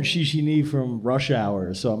just fucking- learned shishi ni from Rush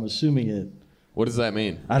Hour, so I'm assuming it. What does that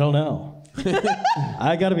mean? I don't know.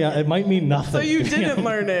 I gotta be honest, it might mean nothing. So you didn't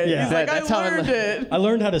learn it. Yeah. He's like, That's how I I learned it. I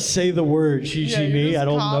learned how to say the word shishi Yeah, you're ni. just I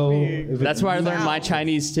don't copying. know if That's it where I learned my Wow.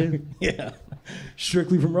 Chinese too. Yeah.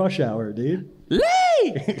 Strictly from Rush Hour, dude. Lee!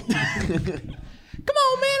 Come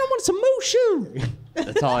on, man, I want some mushu.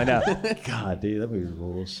 That's all I know. God, dude, that movie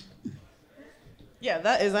rules. Yeah,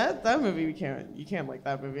 that movie. You can't like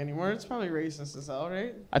that movie anymore. It's probably racist as hell,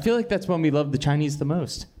 right? I feel like that's when we love the Chinese the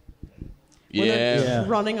most. When they're Yeah.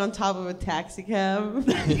 running on top of a taxi cab.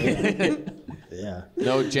 Yeah,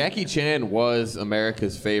 No, Jackie Chan was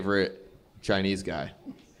America's favorite Chinese guy.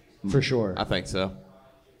 for sure. I think so.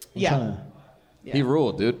 Yeah. Kinda- He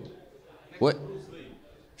ruled, dude. What?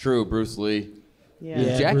 True, Bruce Lee. Yeah.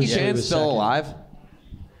 Yeah. Jackie Bruce Lee Chan's was still second. alive?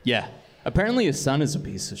 Yeah. Apparently his son is a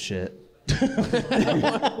piece of shit.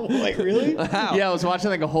 Wait, really? How? Yeah, I was watching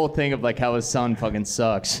like a whole thing of like how his son fucking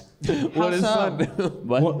sucks. What is so? son do?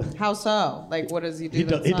 What? How so? Like, what does he do? He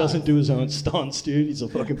that's not? doesn't do his own stunts, dude. He's a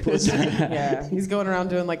fucking pussy. Yeah, he's going around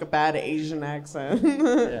doing like a bad Asian accent.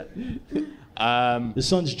 His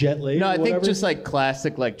son's jet lagged. No, I or think whatever. just like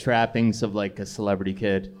classic like trappings of like a celebrity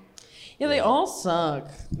kid. Yeah, they all suck.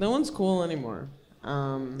 No one's cool anymore.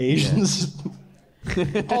 Asians.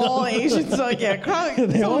 All Asians suck. Yeah,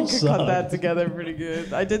 They all someone could cut suck. that together pretty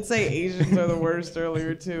good. I did say Asians are the worst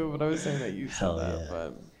earlier too, but I was saying that you said Hell that. yeah.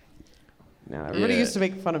 But no, everybody Yeah. used to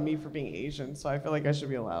make fun of me for being Asian, so I feel like I should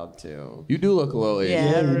be allowed to. You do look a little Asian.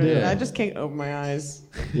 Yeah, you do. I just can't open my eyes.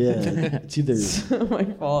 Yeah, it's either. It's my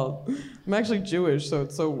fault. I'm actually Jewish, so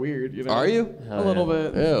it's so weird. You know. Are you? A little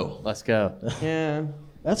bit. Ew. Let's go. Yeah.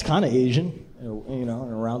 That's kind of Asian, in a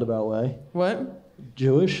roundabout way. What?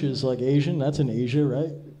 Jewish is like Asian. That's in Asia,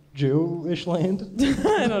 right? Jewish land.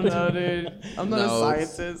 I don't know, dude. I'm not No, a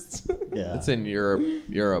it's- scientist. Yeah. It's in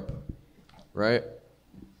Europe, right?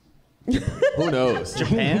 Who knows?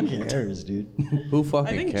 Japan? Who cares, dude? Who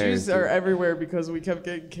fucking I think cares? Jews are dude? everywhere because we kept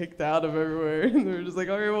getting kicked out of everywhere. And they were just like,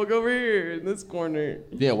 all right, we'll go over here in this corner.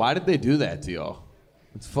 Yeah, why did they do that to y'all?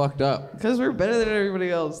 It's fucked up. Because we're better than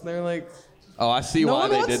everybody else. And they're like, Oh, I see no why one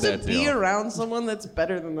they wants did that to to be y'all. around someone that's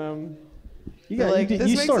better than them. You, They're like, this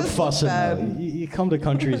you makes start us look fussing. bad. Though. You come to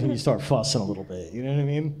countries and you start fussing a little bit. You know what I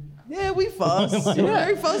mean? Yeah, we fuss. We're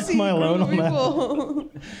very fussy. Am I alone group of on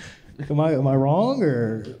that? people. Am I wrong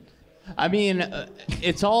or? I mean,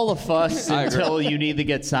 it's all a fuss I agree. until you need to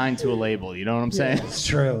get signed to a label. You know what I'm saying? It's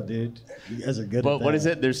true, dude. You guys are good. But at what that. is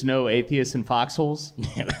it? There's no atheists in foxholes.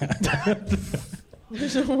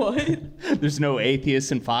 What? There's no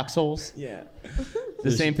atheists in foxholes. Yeah.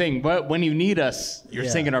 The same thing. But when you need us, you're Yeah.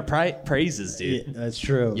 singing our praises, Yeah, dude. that's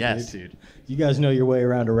true. Yes, dude. dude. You guys know your way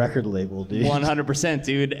around a record label, dude. 100%,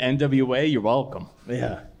 dude. NWA, you're welcome.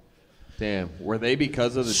 Yeah. Damn, were they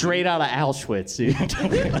because of the Straight out of Auschwitz, dude.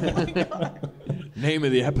 name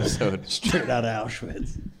of the episode? Straight out of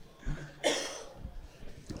Auschwitz.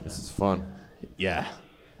 This is fun. Yeah.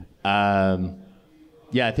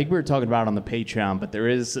 Yeah, I think we were talking about it on the Patreon, but there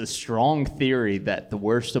is a strong theory that the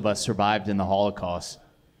worst of us survived in the Holocaust.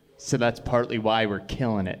 So that's partly why we're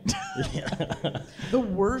killing it. The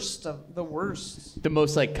worst of the worst. The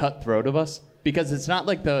most like cutthroat of us. Because it's not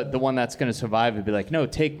like the one that's gonna survive would be like, no,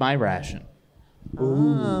 take my ration.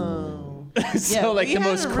 Oh. So like we the had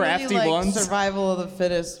most a crafty really, like, ones. survival of the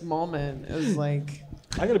fittest moment. It was like,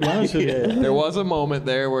 I gotta be honest with you. There was a moment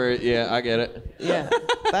there where, yeah, I get it. yeah,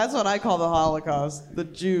 that's what I call the Holocaust. The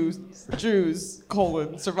Jews,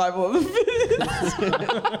 survival of the fittest.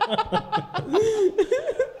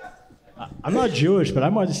 I'm not Jewish, but I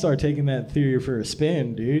might just start taking that theory for a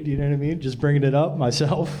spin, dude. You know what I mean? Just bringing it up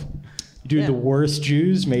myself. Dude, Yeah. the worst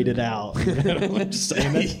Jews made it out. You know? I'm just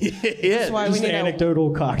saying that. Yeah. That's why we Just need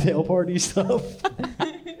anecdotal cocktail party stuff.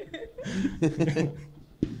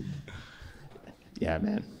 Yeah,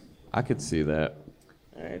 man. I could see that.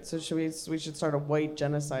 All right, so we should start a white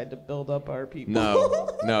genocide to build up our people.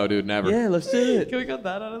 No, dude, never. Yeah, let's do it. Can we cut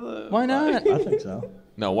that out of the? Why not? I think so.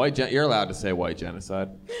 No, you're allowed to say white genocide.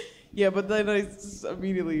 Yeah, but then I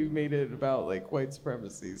immediately made it about like white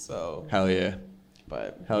supremacy. So, Hell yeah.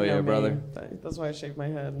 but Hell you know yeah, me, brother. That's why I shaved my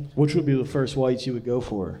head. Which would be the first whites you would go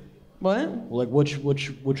for? What? Like, which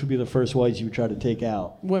would be the first whites you would try to take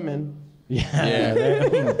out? Women. Yeah.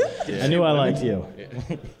 I knew I liked you.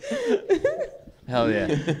 Hell yeah.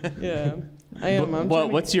 Yeah, I am. I'm trying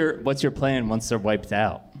to- What's your plan once they're wiped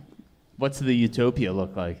out? What's the utopia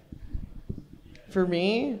look like? For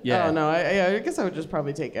me? Yeah. Oh no, I guess I would just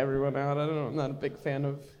probably take everyone out. I don't know. I'm not a big fan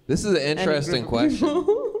of. This is an any interesting group of question.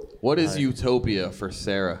 people. What is utopia for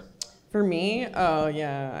Sarah? For me, oh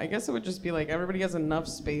yeah, I guess it would just be like everybody has enough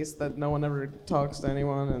space that no one ever talks to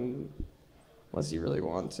anyone, and unless you really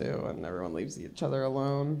want to, and everyone leaves each other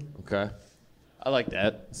alone. Okay. I like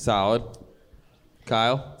that. Solid.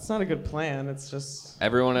 Kyle? It's not a good plan. It's just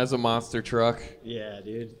Everyone has a monster truck. Yeah,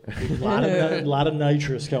 dude. A lot of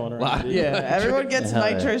nitrous going around. Lot- dude. yeah. Everyone gets Hell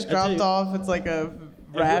yeah. nitrous I tell dropped you- off. It's like a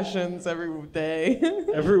rations every day.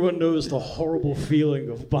 Everyone knows the horrible feeling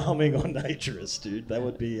of bombing on nitrous, dude. That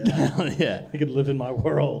would be. Yeah. I could live in my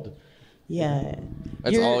world. Yeah.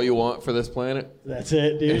 That's all you want for this planet? That's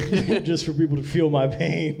it, dude. Just for people to feel my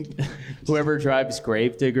pain. Whoever drives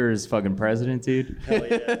Gravedigger is fucking president, dude. Hell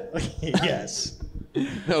yeah. Yes.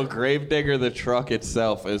 No, Gravedigger, the truck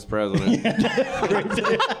itself, is president.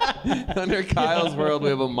 Under Kyle's world, we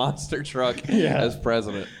have a monster truck as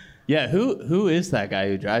president. Yeah, who is that guy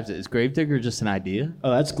who drives it? Is Gravedigger just an idea?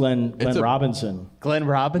 Oh, that's Glenn It's a- Robinson. Glenn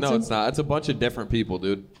Robinson? No, it's not. It's a bunch of different people,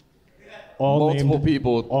 dude. All Multiple named,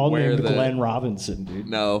 people All wear named the- Glenn Robinson, dude.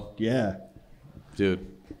 No, Yeah. dude.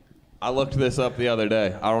 I looked this up the other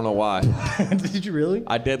day. I don't know why. Did you really?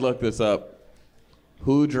 I did look this up.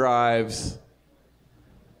 Who drives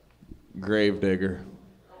Gravedigger?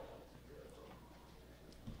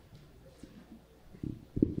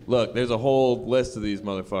 Look, there's a whole list of these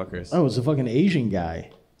motherfuckers. Oh, it's a fucking Asian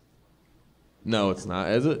guy. No, it's not.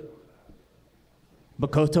 Is it?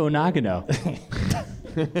 Makoto Nagano.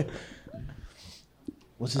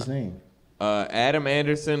 What's his name? Adam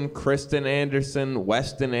Anderson, Kristen Anderson,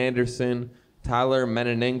 Weston Anderson, Tyler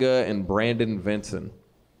Meneninga, and Brandon Vinson.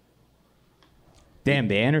 Damn,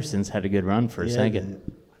 the Andersons had a good run for a second.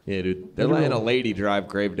 Yeah, dude. They're letting a lady drive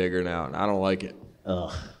Gravedigger now, and I don't like it.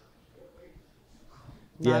 Ugh.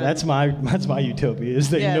 Yeah, that's my utopia.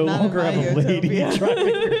 Is that Yeah, you no not in longer my have a lady utopia.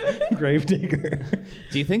 driving Gravedigger.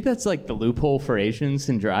 Do you think that's like the loophole for Asians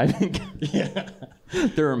in driving? Yeah.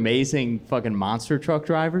 They're amazing fucking monster truck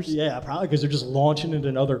drivers. Yeah, probably because they're just launching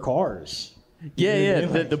into other cars. Yeah, You know what I yeah.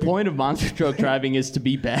 mean? The, Like- the point of monster truck driving is to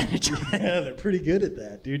be bad. Yeah, they're pretty good at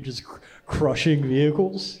that, dude. Just crushing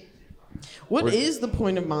vehicles. What is the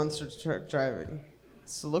point of monster truck driving?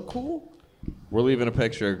 It's to look cool? We're leaving a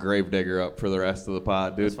picture of Gravedigger up for the rest of the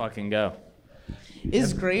pod, dude. Let's fucking go.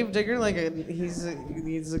 Is Gravedigger like he's a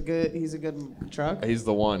good truck? He's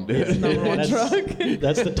the one, He's dude. number one That's- truck.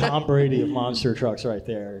 That's the Tom Brady of monster trucks right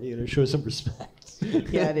there. You know, show some respect.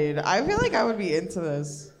 Yeah, dude. I feel like I would be into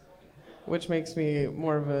this, which makes me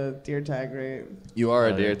more of a deer tag, right? You are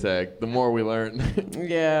a deer tag. The more we learn.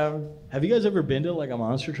 Yeah. Have you guys ever been to like a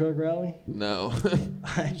monster truck rally? No.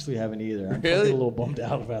 I actually haven't either. I'm Really? fucking a little bummed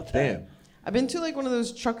out about that. Damn. I've been to like one of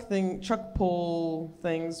those truck pull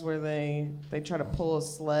things where they try to pull a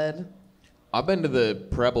sled. I've been to the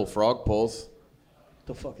Preble Frog Pulls. What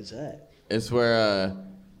the fuck is that? It's where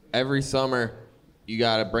every summer you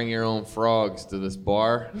got to bring your own frogs to this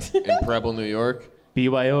bar in Preble, New York.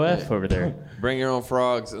 BYOF over there. Bring your own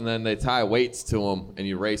frogs, and then they tie weights to them, and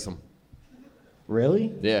you race them.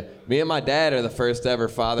 Really? Yeah. Me and my dad are the first ever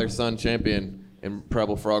father-son champion in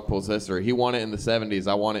Preble Frog Pulls history. He won it in the 70s.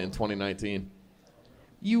 I won it in 2019.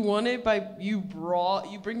 You won it by you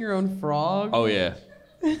bring your own frog. Oh, yeah.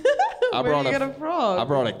 I Where you get a frog? I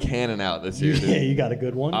brought a cannon out this year, dude. Yeah, you got a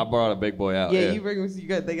good one. I brought a big boy out. Yeah,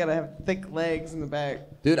 they gotta have thick legs in the back.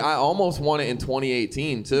 Dude, I almost won it in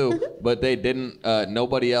 2018 too, but they didn't.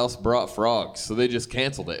 Nobody else brought frogs, so they just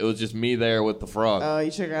canceled it. It was just me there with the frog. Oh,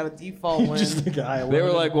 you should have got a default win. Just the guy. They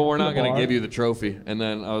were like, "Well, we're not going gonna give you the trophy," and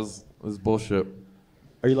then it was bullshit.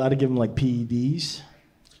 Are you allowed to give them like PEDs?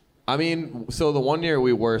 I mean, so the one year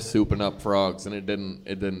we were souping up frogs, and it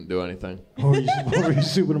didn't do anything. What were you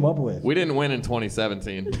souping them up with? We didn't win in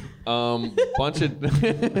 2017. Bunch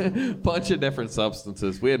of different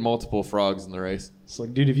substances. We had multiple frogs in the race. It's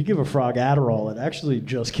like, dude, if you give a frog Adderall, it actually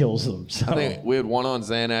just kills them. So. I think we had one on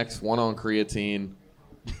Xanax, one on creatine,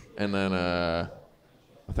 and then I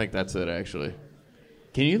think that's it actually.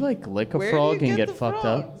 Can you like lick a Where do frog you and get get the fucked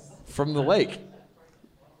up? frogs? From the lake.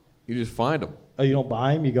 You just find them. Oh, you don't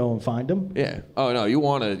buy them? You go and find them? Yeah. Oh no, you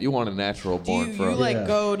want a natural Do born you frog. like Yeah.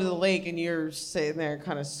 go to the lake and you're sitting there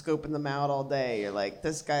kind of scoping them out all day? You're like,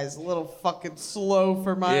 this guy's a little fucking slow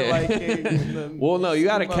for my Yeah. liking. And then Well, no, you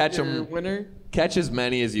gotta scoop up catch your 'em. Winner. Catch as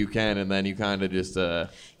many as you can, and then you kind of just Yeah,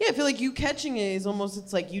 I feel like you catching it is almost.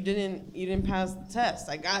 It's like you didn't pass the test.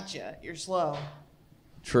 I got you. You're slow.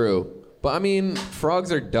 True. But I mean,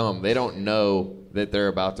 frogs are dumb. They don't know that they're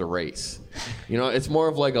about to race. You know, it's more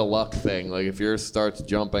of like a luck thing. Like if yours starts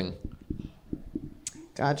jumping,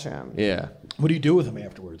 Gotcha. yeah, What do you do with them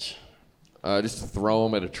afterwards? just throw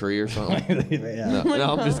them at a tree or something. Yeah.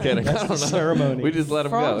 No, I'm just kidding. I don't know. ceremony. We just let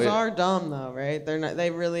them Frogs go. Yeah. are dumb though, right? They're not.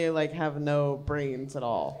 They really like have no brains at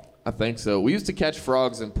all. I think so. We used to catch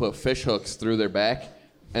frogs and put fish hooks through their back,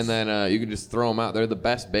 and then you can just throw them out. They're the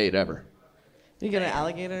best bait ever. You get an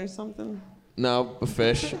alligator or something? No, a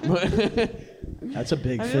fish. That's a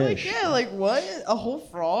big I mean, fish. like, yeah, like what? A whole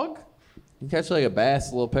frog? You catch like a bass,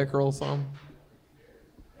 a little pickerel, something.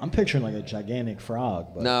 I'm picturing like a gigantic frog.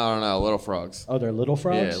 But... No, little frogs. Oh, they're little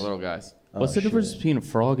frogs? Yeah, little guys. What's the difference between a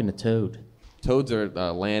frog and a toad? Toads are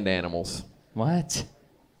land animals. What?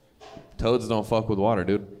 Toads don't fuck with water,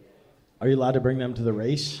 dude. Are you allowed to bring them to the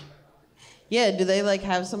race? Yeah, do they like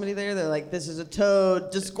have somebody there? They're like, this is a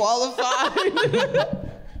toad, disqualified.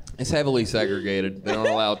 It's heavily segregated. They don't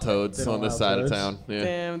allow toads They don't on this allow side toads? of town. Yeah.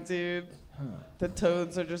 Damn, dude. The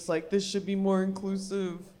toads are just like, this should be more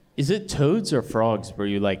inclusive. Is it toads or frogs where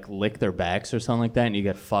you like lick their backs or something like that and you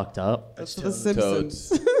get fucked up? That's The Simpsons.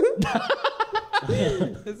 Toads.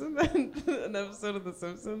 Isn't that an episode of The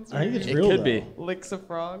Simpsons? I think it's It real. could though. be. Licks a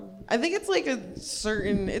frog. I think it's like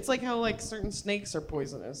it's like how like certain snakes are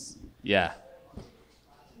poisonous. Yeah.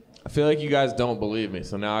 I feel like you guys don't believe me,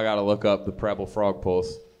 so now I gotta look up the Preble Frog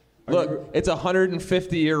Pulse. Look, it's a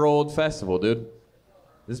 150-year-old festival, dude.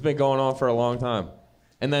 This has been going on for a long time.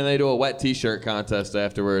 And then they do a wet T-shirt contest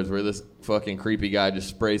afterwards, where this fucking creepy guy just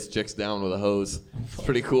sprays chicks down with a hose. It's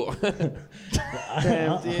pretty cool.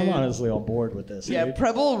 I'm honestly on board with this. Yeah, dude.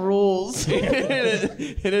 Preble rules.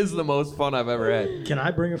 It is the most fun I've ever had. Can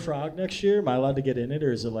I bring a frog next year? Am I allowed to get in it,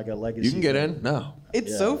 or is it like a legacy? You can get thing? in? No.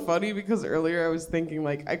 It's Yeah. so funny because earlier I was thinking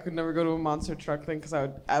like I could never go to a monster truck thing because I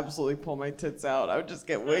would absolutely pull my tits out. I would just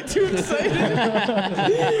get way too excited.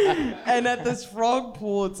 And at this frog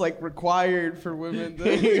pool, it's like required for women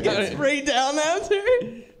to get sprayed down after.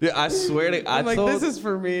 Dude, I swear to I'm like, this is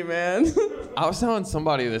for me, man. I was telling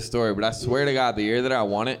somebody this story, but I swear to God, the year that I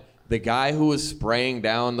won it, the guy who was spraying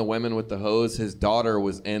down the women with the hose, his daughter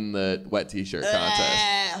was in the wet T-shirt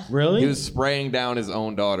contest. Really? He was spraying down his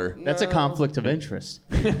own daughter. That's a conflict of interest.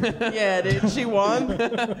 Yeah, dude, she won.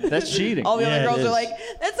 That's cheating. All the Yeah, other it girls is. are like,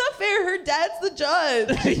 that's not fair. Her dad's the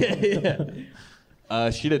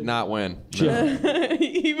judge. She did not win. No.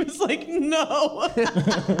 He was like, no.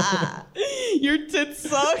 Your tits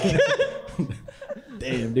suck.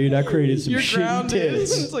 Damn, dude, I created some You're shitty grounded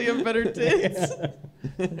tits. until you have better tits.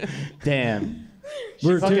 Damn.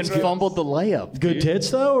 Were Fucking tits good? fumbled the layup. Good dude. tits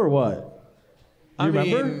though, or what? I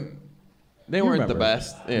remember? mean, they weren't the remember.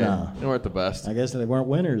 best. Yeah, No. they weren't the best. I guess they weren't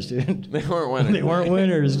winners, dude. They weren't winning. They weren't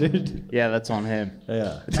winners, dude. Yeah, that's on him.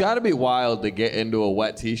 Yeah. It's got to be wild to get into a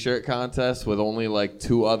wet T-shirt contest with only like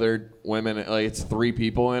 2 other women. Like it's 3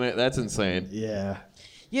 people in it. That's insane. Yeah.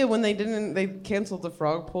 Yeah, when they canceled the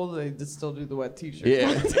frog pool, they did still do the wet T-shirt.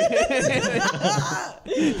 Yeah.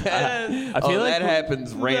 I feel like that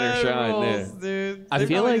happens rain or That shine. rules, Yeah. dude. I They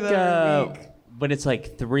feel probably like do that every week. when it's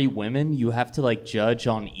like 3 women, you have to like judge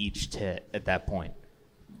on each tit at that point.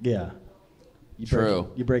 Yeah. You True.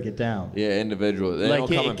 You break it down. Yeah, individual. They like don't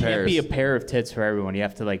come it in can't pairs. be a pair of tits for everyone. You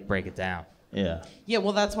have to like break it down. Yeah. Yeah,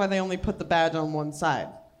 well, that's why they only put the badge on one side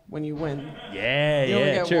when you win. Yeah, You only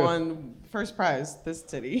yeah, get true. one first prize, this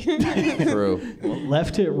titty. True.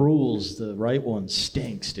 Left hit rules. The right one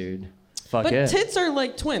stinks, dude. Fuck But yeah. tits are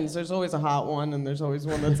like twins. There's always a hot one, and there's always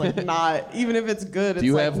one that's like not. Even if it's good, it's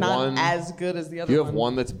you like have not one- as good as the other. Do you have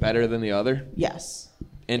one that's better than the other? Yes.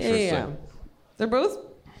 Interesting. Yeah. They're both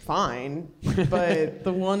fine, but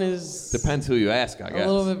the one is Depends who you ask, I a guess.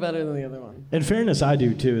 little bit better than the other one. In fairness, I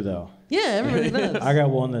do too, though. Yeah, everybody does. I got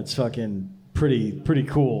one that's fucking pretty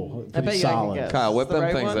cool, I pretty bet you solid. I can guess. Kyle, whip The them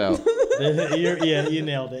right things one? out. Yeah, you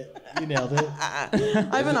nailed it. You nailed it.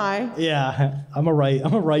 I have an eye. Yeah, I'm a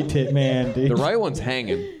right tit man, dude. The right one's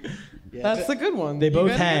hanging. That's the good one. They You both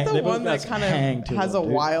gotta get hang- The they both one that got kind hang of to has them, a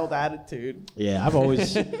dude. wild attitude. Yeah, I've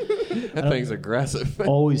always That thing's aggressive.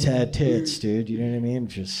 always had tits, dude. You know what I mean?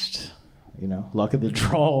 Just luck of the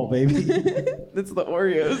draw, baby. It's the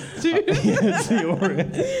Oreos, dude. it's the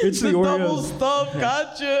It's the double Oreos. stuff,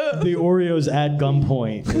 gotcha. The Oreos at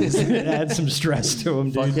gunpoint. Add some stress to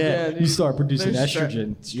them, dude. yeah, dude. You start producing They're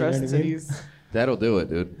estrogen. Stress you know what I mean? titties. That'll do it,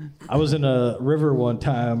 dude. I was in a river one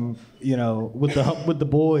time, with the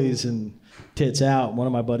boys and tits out. One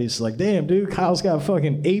of my buddies was like, "Damn, dude, Kyle's got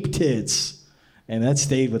fucking ape tits," and that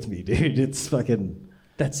stayed with me, dude. It's fucking.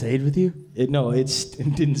 That stayed with you? It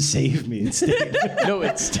didn't save me. It stayed. No,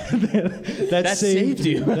 it's that saved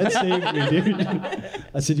you. That saved me, dude.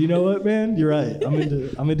 I said, you know what, man? You're right.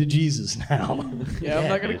 I'm into Jesus now. Yeah, I'm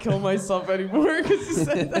not gonna kill myself anymore because you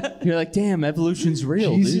said that. You're like, damn, evolution's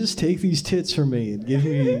real, Jesus, take these tits from me and give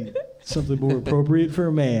me something more appropriate for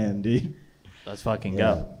a man, dude. dude. Let's fucking Yeah.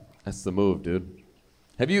 go. That's the move, dude.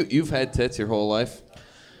 You've had tits your whole life?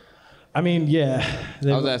 I mean, yeah.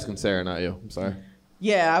 I was asking Sarah, not you. I'm sorry.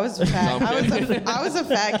 Yeah, I was fat. I was a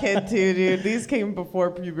fat kid too, dude. These came before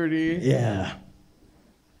puberty. Yeah.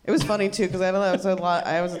 It was funny too because I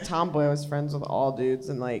was a tomboy. I was friends with all dudes,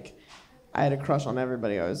 and like I had a crush on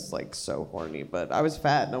everybody. I was like so horny, but I was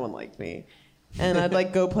fat. No one liked me. And I'd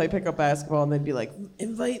like go play pickup basketball, and they'd be like,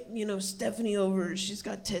 "Invite Stephanie over. She's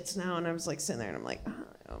got tits now." And I was like sitting there, and I'm like,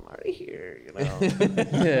 I'm already here, you know.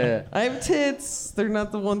 Yeah. I have tits. They're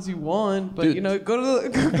not the ones you want, but you know, go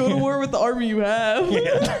to war with the army you have.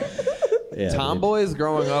 Yeah, Tomboys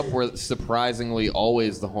growing up were surprisingly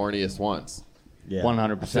always the horniest ones. Yeah.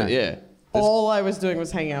 100%. So, yeah. All I was doing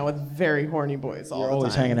was hanging out with very horny boys all You're the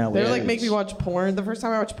always time. hanging out They with would like make dudes. me watch porn. The first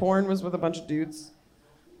time I watched porn was with a bunch of dudes.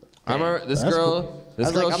 I remember this That's girl. cool. This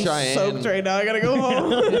I was girl like, I'm Cheyenne. soaked right now. I gotta go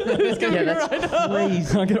home. It's gonna be that's right up.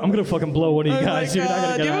 crazy. I'm gonna fucking blow one of I you was guys, like, dude. I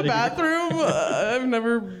gotta do get you have a out of here. bathroom? I've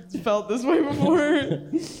never felt this way before.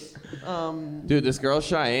 Dude, this girl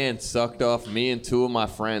Cheyenne sucked off me and two of my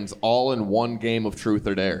friends all in one game of Truth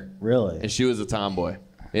or Dare, Really? and she was a tomboy.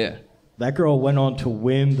 Yeah. That girl went on to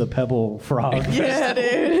win the Pebble Frog Yeah,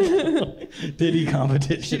 dude. Diddy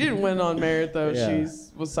competition. She didn't win on merit though. Yeah. She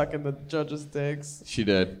was sucking the judges' dicks. She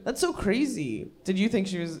did. That's so crazy. Did you think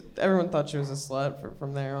she was? Everyone thought she was a slut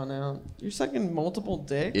from there on out. You're sucking multiple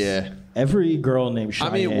dicks. Yeah. Every girl named I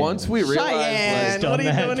Cheyenne. mean, once we realized, Cheyenne, done what are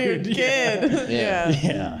you that, doing here, dude? kid? Yeah.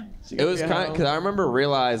 Yeah. She it gotta was be a kind hoe. because I remember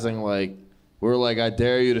realizing like we were like, I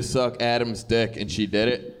dare you to suck Adam's dick, and she did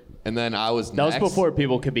it, and then I was That was next. before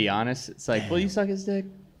people could be honest. It's like, will you suck his dick?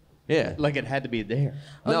 Yeah. Like it had to be there.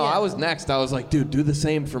 No, yeah. I was next. I was like, dude, do the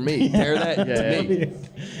same for me. Dare that Yeah, to yeah. me.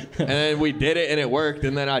 And then we did it, and it worked.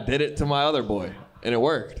 And then I did it to my other boy, and it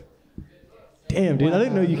worked. Damn, dude, I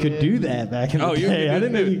didn't know you could do that back in the day. I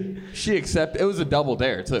didn't know you. She accepted. It was a double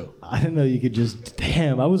dare too. I didn't know you could just.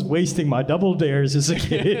 Damn, I was wasting my double dares as a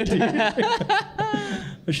kid. Dude.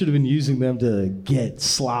 I should have been using them to get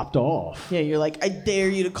slopped off. Yeah, you're like, I dare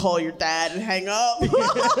you to call your dad and hang up.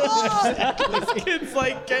 This kid's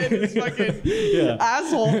like getting his fucking Yeah.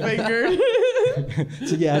 asshole fingered.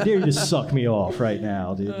 So yeah, I dare you to suck me off right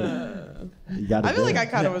now, dude. You gotta I feel do like it. I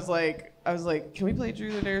kind of was like, can we play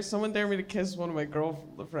Truth or Dare? Someone dare me to kiss one of my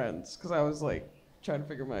girlfriends because I was like trying to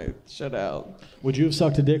figure my shit out. Would you have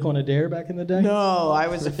sucked a dick on a dare back in the day? No, I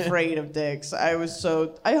was afraid of dicks. I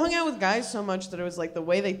hung out with guys so much that it was like the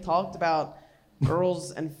way they talked about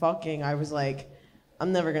girls and fucking. I was like,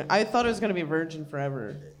 I thought I was gonna be a virgin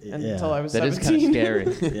forever until I was That is 17. kind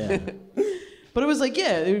of scary. Yeah. But it was like,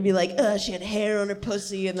 yeah, it would be like, she had hair on her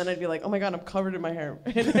pussy, and then I'd be like, oh my god, I'm covered in my hair.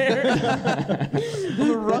 I'm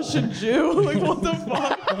a Russian Jew. Like, what the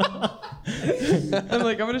fuck? I'm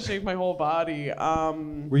like, I'm gonna shave my whole body.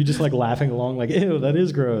 Were you just like laughing along, like, ew, that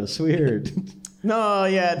is gross, weird, No,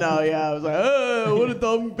 yeah. I was like, oh, what a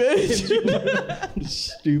dumb bitch.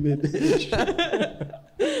 stupid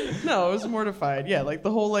bitch. No, I was mortified. Yeah, like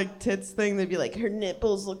the whole like tits thing. They'd be like, her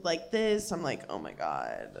nipples look like this. I'm like, oh my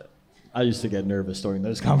god. I used to get nervous during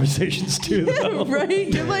those conversations too. Though.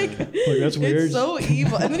 Right? You're like, that's weird. It's so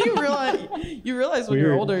evil. And then you realize when you're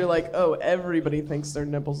Weird. older, you're like, oh, everybody thinks their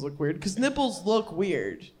nipples look weird because nipples look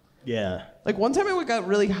weird. Yeah. Like one time I got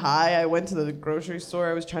really high. I went to the grocery store.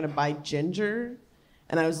 I was trying to buy ginger,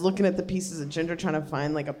 and I was looking at the pieces of ginger, trying to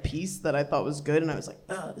find like a piece that I thought was good. And I was like,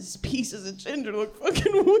 oh, these pieces of ginger look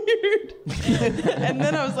fucking weird. And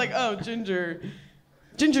then I was like, oh, ginger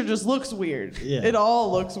just looks weird. Yeah. It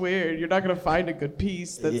all looks weird. You're not gonna find a good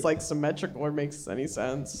piece that's Yeah. like symmetrical or makes any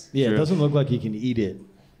sense. Yeah, True. it doesn't look like you can eat it.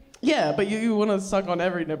 Yeah, but you want to suck on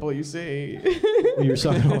every nipple you see. You were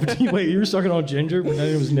sucking off. Wait, you were sucking on ginger, but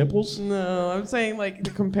then it was nipples. No, I'm saying like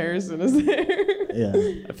the comparison is there.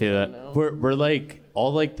 Yeah. I feel that. know. We're like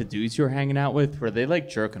all like the dudes you were hanging out with. Were they like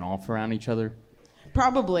jerking off around each other?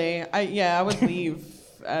 Probably. I would leave.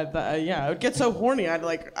 I would get so horny.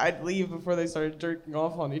 I'd leave before they started jerking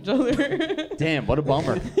off on each other. Damn, what a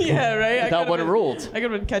bummer. Yeah, right. I thought would have ruled. I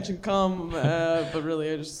could have been catching cum, but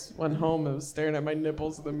really, I just went home and was staring at my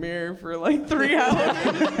nipples in the mirror for like 3 hours.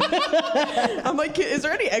 I'm like, is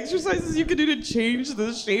there any exercises you could do to change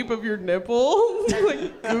the shape of your nipple?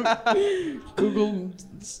 Like Google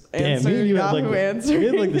Damn, answer, me and you Yahoo had like answer. we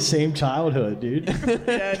had like the same childhood, dude.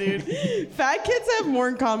 Yeah, dude. Fat kids have more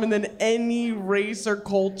in common than any race or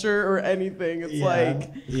culture or anything. It's Yeah.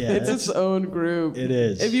 like Yeah, it's it's- its own group. It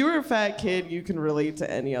is. If you were a fat kid, you can relate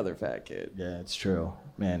to any other fat kid. Yeah, it's true.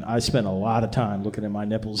 Man, I spent a lot of time looking at my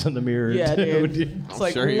nipples in the mirror. Yeah, too, dude. It's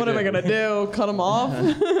like, sure you what am I did. gonna do? Cut them off?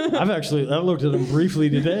 I looked at them briefly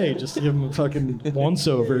today just to give them a fucking once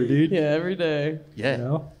over, dude. Yeah, every day. Yeah. You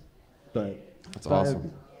know? But That's But-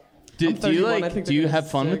 awesome. Do you 31, I like? think Do they're you gonna have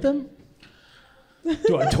fun with stick. them?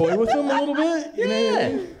 do I toy with them a little bit? You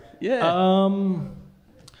know? Yeah.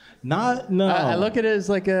 No. I look at it as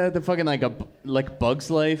like the fucking like Bug's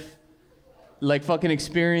Life, like fucking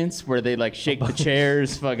experience where they like shake the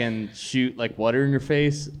chairs, fucking shoot like water in your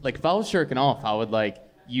face. Like if I was jerking off, I would like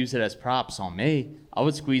use it as props on me. I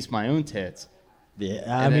would squeeze my own tits. Yeah,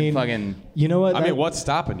 And I then mean, fucking. you know what? I mean, what's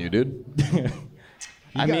stopping you, dude?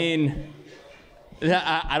 I mean,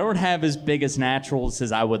 I don't have as big as naturals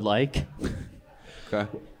as I would like. Okay.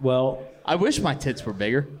 Well, I wish my tits were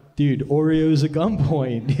bigger. dude, Oreo's a gun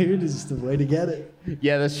point, dude. Is the way to get it.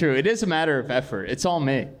 Yeah, that's true. It is a matter of effort. It's all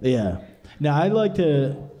me. Yeah. Now, I like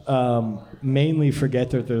to mainly forget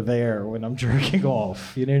that they're there when I'm jerking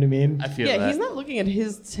off. You know what I mean? I feel Yeah, that. he's not looking at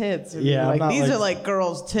his tits. And Yeah, I'm like, not these like- are like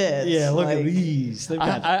girls' tits. Yeah, look like, at these. They've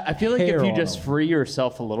got I feel like hair if you on just them. free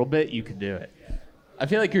yourself a little bit, you could do it. I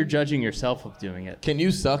feel like you're judging yourself of doing it. Can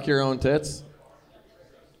you suck your own tits?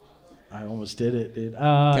 I almost did it, dude.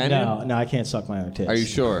 Can no, you? no, I can't suck my own tits. Are you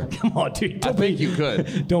sure? Come on, dude. I Don't think be, you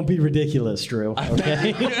could. Don't be ridiculous, Drew.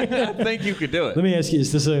 Okay. I think you could do it. Let me ask you: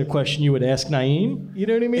 is this a question you would ask Naeem? You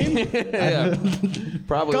know what I mean? Yeah.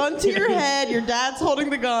 Probably. gun to your head. Your dad's holding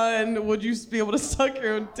the gun. Would you be able to suck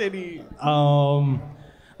your own titty?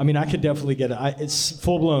 I mean, I could definitely get it. It's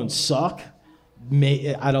full blown suck.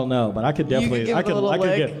 I don't know, but I could definitely. give it a little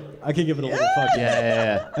lick? I could give it a little fuck.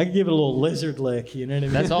 Yeah. I could give it a little lizard lick. You know what I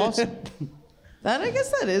mean? That's awesome. I guess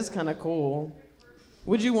that is kind of cool.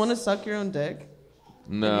 Would you want to suck your own dick?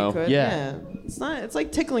 If you No. could? Yeah. It's not. It's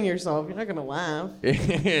like tickling yourself. You're not gonna laugh.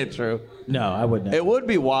 True. No, I wouldn't. It would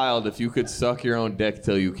be wild if you could suck your own dick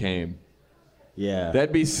till you came. Yeah.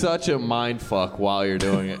 That'd be such a mind fuck while you're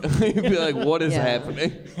doing it. You'd be like, what is Yeah.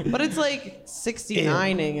 happening? But it's like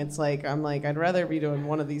 69ing. It's like I'm like I'd rather be doing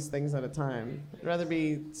one of these things at a time. I'd rather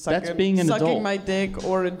be sucking, being an sucking adult. my dick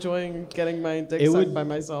or enjoying getting my dick It sucked would- by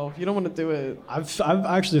myself. You don't want to do it. I've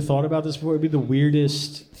actually thought about this before. It'd be the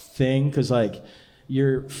weirdest thing because like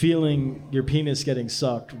you're feeling your penis getting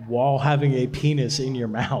sucked while having a penis in your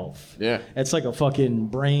mouth. Yeah. It's like a fucking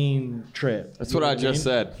brain trip. That's You what know I just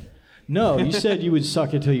mean? said. No, you said you would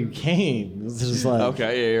suck it till you came. This is like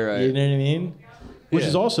Okay, yeah, you're right. You know what I mean? Which Yeah.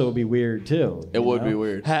 is also would be weird too. It you would know? be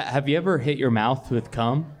weird. Have you ever hit your mouth with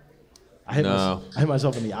cum? I hit, No. I hit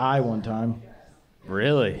myself in the eye one time.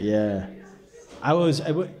 Really? Yeah,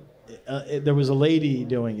 there was a lady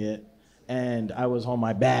doing it, and I was on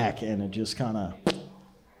my back, and it just kind of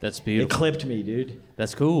That's it beautiful. clipped me, dude.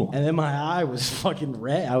 That's cool. And then my eye was fucking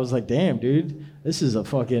red. I was like, damn, dude, this is a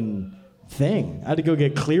fucking thing. I had to go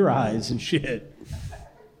get clear eyes and shit.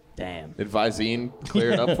 Damn. Did Visine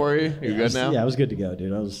clear it up for you? You good now? Yeah, I was good to go,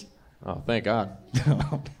 dude. I was. Oh, thank God.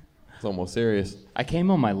 It's almost serious. I came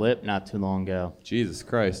on my lip not too long ago. Jesus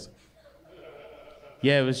Christ.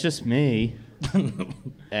 Yeah, it was just me.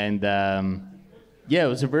 And yeah, it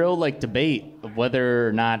was a real like debate of whether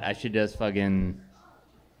or not I should just fucking,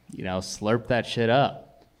 slurp that shit up.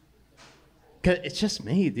 'Cause it's just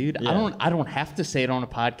me, dude. Yeah. I don't have to say it on a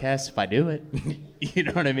podcast if I do it. You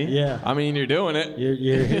know what I mean? Yeah, I mean, you're doing it. you're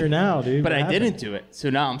here now, dude. But What I happened? didn't do it,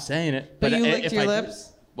 so now I'm saying it. But you licked if your I-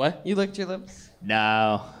 lips? What? You licked your lips?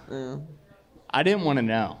 No, Yeah. I didn't want to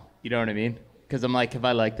know. You know what I mean? Because I'm like, if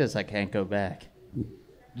I like this, I can't go back.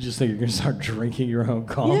 You just think you're gonna start drinking your own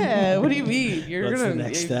cum? Yeah, what do you mean? You're That's the gonna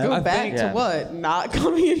next you step. go I back think- to Yeah. what? Not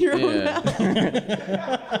coming in your own Yeah. mouth.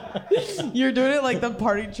 You're doing it like the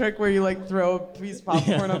party trick where you like throw a piece of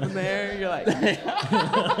popcorn up in the air. You're like,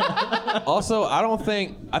 Also, I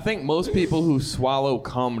think most people who swallow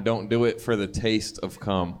cum don't do it for the taste of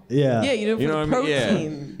cum. Yeah. yeah, you do it for You know the what I mean?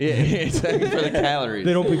 protein. Yeah. Yeah, exactly for the calories.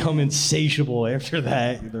 They don't become insatiable after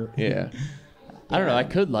that. They're- Yeah. I don't know. I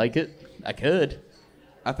could like it. I could.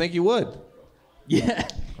 I think you would. Yeah.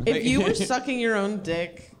 If you were sucking your own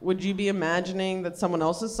dick, would you be imagining that someone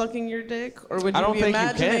else is sucking your dick, or would I you don't be think you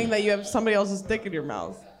imagining can. that you have somebody else's dick in your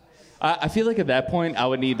mouth? I feel like at that point, I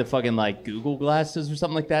would need the fucking like Google glasses or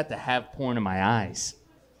something like that to have porn in my eyes.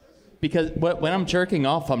 Because when I'm jerking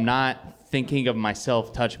off, I'm not thinking of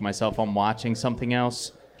myself touching myself. I'm watching something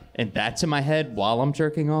else, and that's in my head while I'm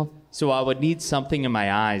jerking off. So I would need something in my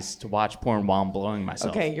eyes to watch porn while I'm blowing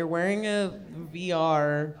myself. Okay, you're wearing a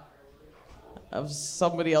VR of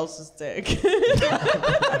somebody else's dick.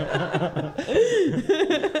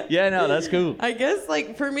 Yeah, no, that's cool. I guess,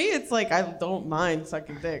 like, for me, it's like I don't mind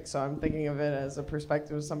sucking dick, so I'm thinking of it as a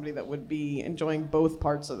perspective of somebody that would be enjoying both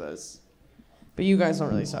parts of this. But you guys don't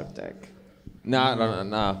really suck dick. Not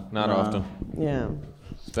often. Yeah.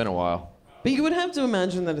 It's been a while. But you would have to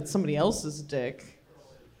imagine that it's somebody else's dick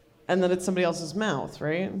and that it's somebody else's mouth,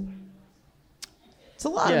 right? It's a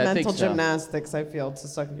lot Yeah, of I think mental so. gymnastics, I feel, to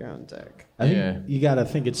suck your own dick. I think Yeah. you gotta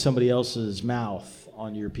think it's somebody else's mouth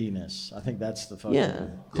on your penis. I think that's the fucking. Yeah.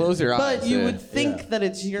 Close your eyes. But you yeah. would think Yeah. that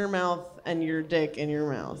it's your mouth and your dick in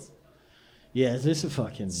your mouth. Yeah, this is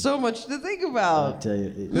fucking. So much to think I'll about. tell you,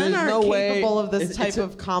 it- Men There's aren't no way- capable of this it's type a-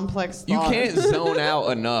 of complex You thought. can't zone out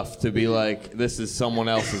enough to be like, this is someone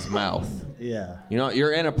else's mouth. Yeah. You know,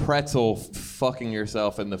 you're in a pretzel fucking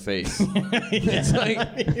yourself in the face. It's like,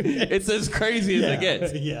 it's as crazy as it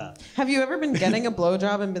gets. Yeah. Have you ever been getting a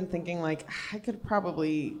blowjob and been thinking like,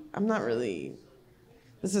 I'm not really.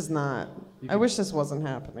 This is not. I wish this wasn't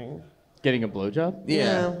happening. Getting a blowjob?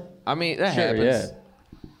 Yeah. I mean, that Sure, happens.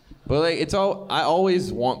 yeah. But like, I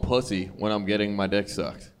always want pussy when I'm getting my dick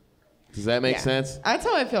sucked. Does that make Yeah. sense? That's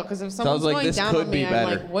how I feel because if someone's like, going this down could on me, be I'm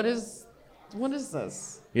better. like, what is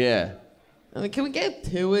this? Yeah. I'm like, can we get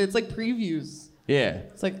to it? It's like previews. Yeah.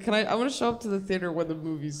 It's like, I want to show up to the theater when the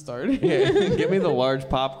movie started. Yeah. Give me the large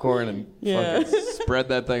popcorn and Yeah. fucking spread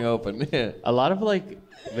that thing open. Yeah. A lot of like,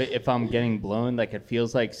 if I'm getting blown, like it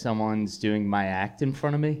feels like someone's doing my act in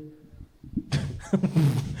front of me.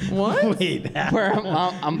 What? Wait, that. Where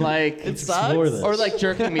I'm like, It sucks. Explore this. or like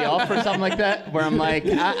jerking me off or something like that. Where I'm like,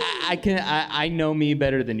 I know me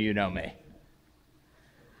better than you know me.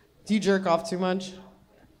 Do you jerk off too much?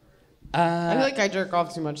 I feel like I jerk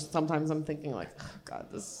off too much. Sometimes I'm thinking like, oh, God,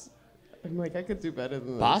 I'm like, I could do better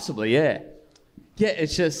than this. Possibly, yeah. Yeah,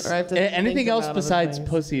 it's just Or I have to anything think else about other besides things.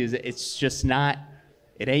 pussy is it's just not.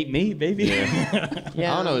 It ain't me, baby. Yeah.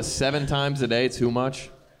 Yeah, I don't know. Is 7 times a day too much?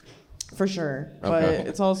 for sure. But Okay.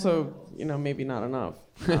 it's also, maybe not enough.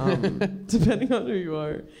 Depending on who you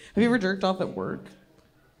are. Have you ever jerked off at work?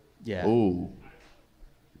 Yeah. Ooh.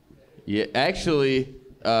 Yeah. Actually,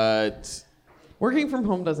 Working from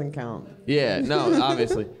home doesn't count. yeah. No,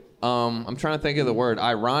 obviously. I'm trying to think of the word.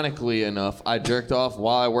 Ironically enough, I jerked off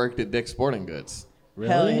while I worked at Dick's Sporting Goods.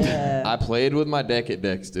 Hell yeah. I played with my dick at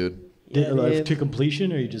Dick's, dude. dude. To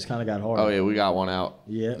completion, or you just kind of got hard? Oh yeah, we got one out.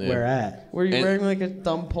 Yeah. Where at? Were you And- wearing like a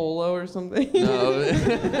dumb polo or something? No,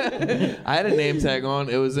 I had a name tag on.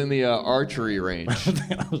 It was in the archery range.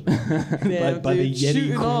 Damn, by the dude, Yeti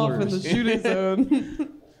shooting off in the coolers. shooting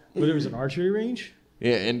zone. But there was an archery range?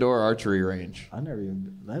 Yeah, indoor archery range. I never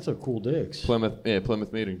even. That's a cool dicks. Plymouth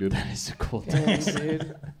meeting, dude. It's a cool Damn, thing.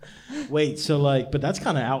 dude. Wait, so like, but that's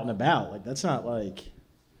kind of out and about. Like, that's not like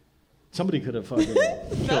somebody could have fucking.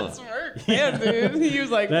 That's work. Yeah, dude. He was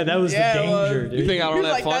like, That was yeah, the it was. danger, dude. You think I He don't was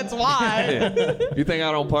have like, fun? that's why. You think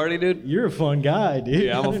I don't party, dude? You're a fun guy, dude.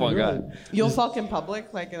 Yeah, I'm a fun guy. You'll fuck in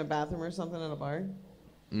public, like in a bathroom or something at a bar?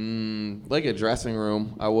 Like a dressing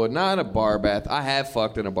room, I would. Not in a bar bath. I have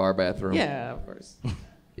fucked in a bar bathroom. Yeah, of course.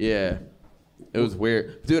 Yeah. It was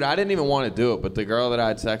weird. Dude, I didn't even want to do it, but the girl that I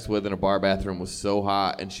had sex with in a bar bathroom was so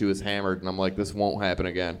hot and she was hammered, and I'm like, this won't happen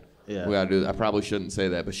again. Yeah. We gotta do that. I probably shouldn't say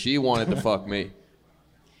that, but she wanted to fuck me.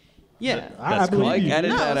 Yeah. I believe Like, you.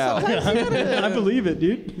 edit No, that out. sometimes you gotta- I believe it,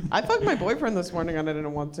 dude. I fucked my boyfriend this morning and I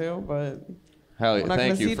didn't want to, but Hell yeah. we're not Thank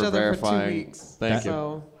gonna see you each for other for 2 verifying. weeks. Thank you.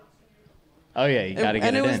 So, Oh yeah, you gotta get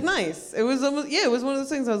and it it was in. nice. It was almost, it was one of those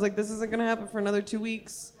things I was like, this isn't gonna happen for another 2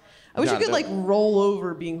 weeks. I wish you Gotta could do like it. roll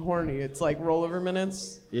over being horny. It's like rollover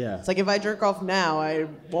minutes. Yeah. It's like if I jerk off now, I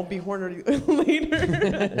won't be horny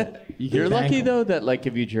later. You're lucky though that like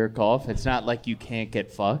if you jerk off, it's not like you can't get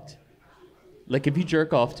fucked. Like if you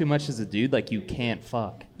jerk off too much as a dude, like you can't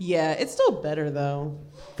fuck Yeah, it's still better though.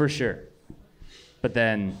 for sure. But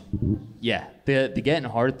then, yeah, the getting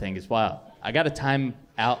hard thing is wild. I gotta time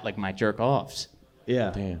out like my jerk offs.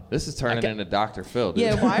 Yeah. Damn. This is turning into Dr. Phil, dude.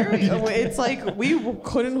 Yeah, why are we? It's like we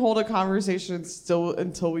couldn't hold a conversation still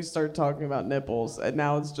until we started talking about nipples, and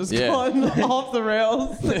now it's just Yeah. gone off the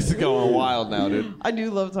rails. This is going wild now, dude. I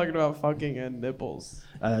do love talking about fucking and nipples.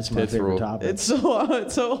 That's my Tits favorite rule. topic. It's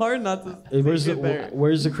so hard not to. Hey, where's get there.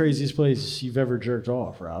 the craziest place you've ever jerked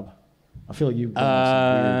off, Rob? I feel like you've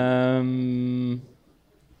done some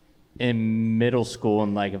In middle school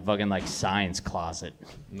in like a fucking like science closet.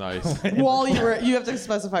 Nice. While you have to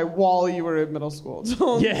specify while you were in middle school.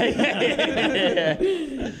 Don't- Yeah.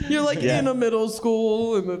 You're like Yeah. in a middle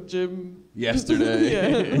school in the gym. Yesterday.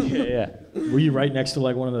 Yeah. Yeah. weird. Were you right next to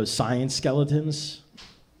like one of those science skeletons?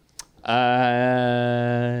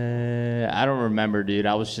 I don't remember, dude.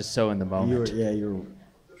 I was just so in the moment. You were.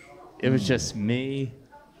 It was just me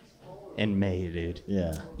and me, dude.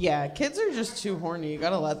 Yeah. Yeah, kids are just too horny. You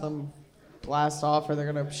gotta let them blast off, or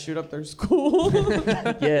they're gonna shoot up their school.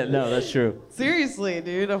 Yeah, no, that's true. Seriously,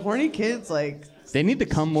 dude, a horny kid's like, They need to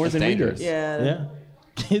come more That's than dangerous. we do. yeah. Yeah.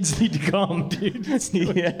 Kids need to come, dude.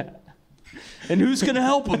 Yeah. And who's gonna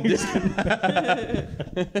help them?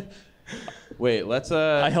 Wait, let's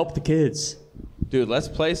I help the kids. dude, let's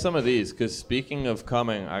play some of these, because speaking of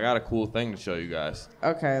coming, I got a cool thing to show you guys.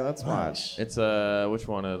 Okay, let's watch. It's which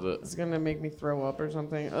one is it? It's gonna make me throw up or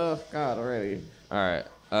something. Oh God, already. All right.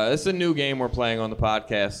 This is a new game we're playing on the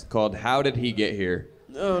podcast called How Did He Get Here?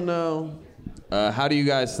 Oh no. How do you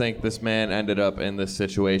guys think this man ended up in this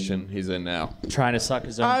situation he's in now? Trying to suck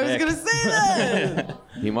his own I was dick. gonna say that.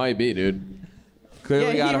 He might be, dude. Clearly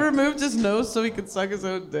Yeah, he got a removed his nose so he could suck his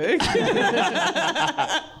own dick.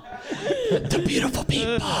 The beautiful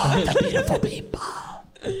people. The beautiful people.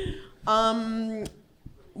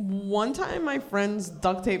 One time my friends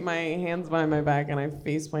duct taped my hands behind my back and I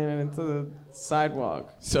face planted into the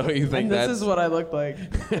sidewalk. So you think And this that's is what I looked like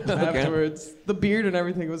afterwards. The beard and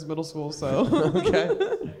everything was middle school, so.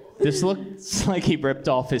 okay? This looks like he ripped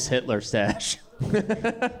off his Hitler stash.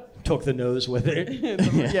 Took the nose with it.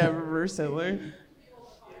 Yeah, reverse Hitler.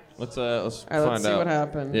 Let's All right, find let's see out what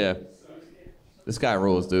happened. Yeah, this guy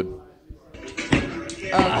rules, dude.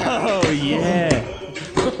 Oh, yeah.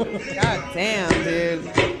 God damn, dude.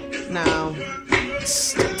 No.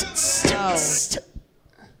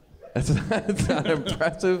 That's not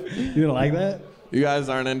impressive. You didn't like that? You guys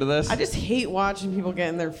aren't into this? I just hate watching people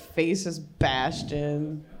getting their faces bashed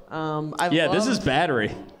in. This is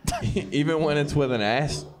battery. Even when it's with an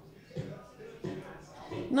ass.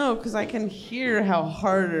 No, because I can hear how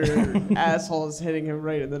hard her asshole is hitting him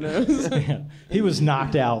right in the nose. Yeah. He was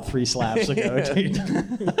knocked out 3 slaps ago, dude.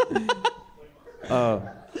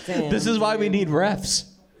 Damn. This is why we need refs.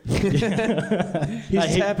 He's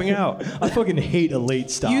tapping out. I fucking hate a late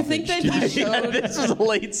stoppage. You think that he showed? This is a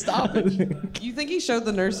late stoppage. You think he showed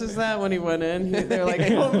the nurses that when he went in? They're like,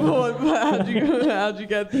 how'd you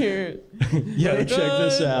get here? Yo, check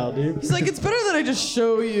this out, dude. He's like, it's better that I just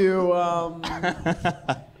show you.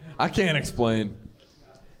 I can't explain.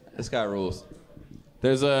 This guy rules.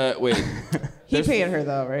 There's a wait. He There's- paid her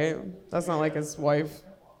though, right? That's not like his wife.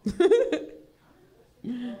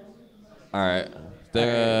 All right.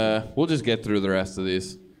 We'll just get through the rest of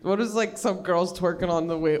these. What is like some girls twerking on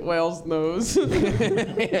the whale's nose?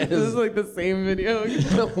 This is like the same video.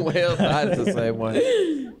 The whale dies the same way.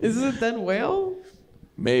 Is this a dead whale?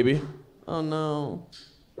 Maybe. Oh no.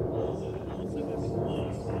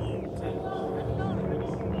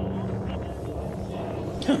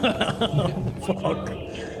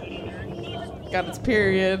 Got its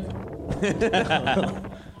period.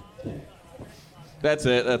 That's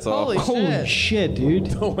it. That's all. Holy Holy shit. shit, dude.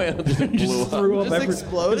 The whale just blew Just threw up Just every...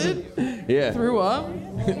 exploded? Yeah. Threw up?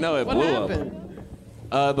 No, it What blew happened?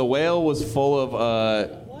 up. The whale was full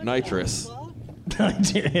of nitrous.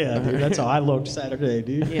 Yeah, dude, that's how I looked Saturday,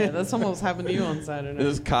 dude. Yeah, that's almost happened to you on Saturday.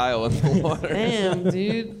 This is Kyle in the water. Damn,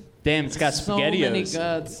 dude. Damn, it's got So many SpaghettiOs.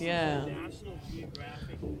 guts, yeah.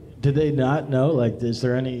 Did they not know? Like, is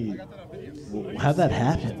there any... How'd that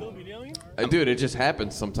happen? Dude, it just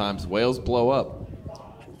happens sometimes. Whales blow up.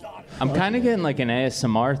 I'm kind of getting like an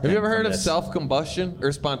ASMR thing. Have you ever from heard of this. self-combustion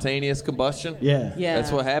or spontaneous combustion? Yeah. Yeah.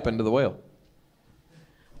 That's what happened to the whale.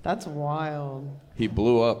 That's wild. He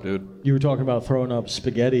blew up, dude. You were talking about throwing up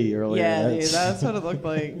spaghetti earlier. Yeah, dude, that's what it looked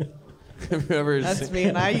like. Have you ever That's seen- me,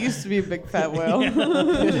 and I used to be a big fat whale.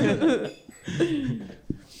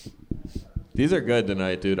 These are good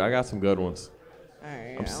tonight, dude. I got some good ones. All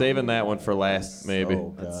right, I'm saving that one for last, maybe.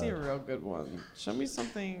 Oh, Let's see a God. real good one. Show me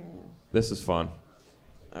something. This is fun.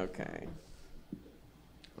 Okay.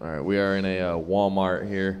 All right, we are in a Walmart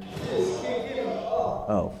here.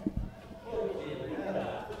 Oh.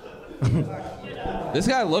 This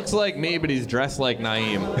guy looks like me, but he's dressed like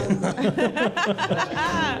Naeem.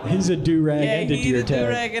 He's a do-rag Yeah, and a he deer a tag.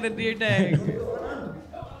 do-rag and a deer tag.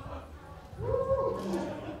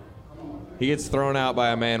 He gets thrown out by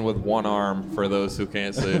a man with one arm, for those who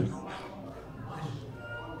can't see.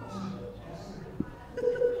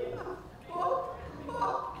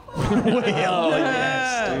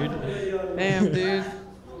 Damn, dude.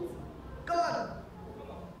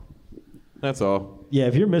 That's all. Yeah,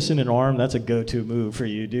 if you're missing an arm, that's a go-to move for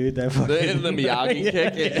you, dude. That fucking... The Miyagi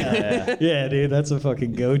kick. Yeah, dude, that's a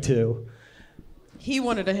fucking go-to. He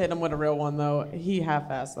wanted to hit him with a real one, though. He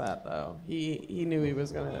half-assed that, though. He knew he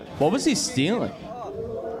was gonna. What was he stealing?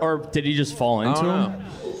 Or did he just fall I into don't him? know.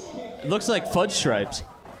 It looks like fudge stripes.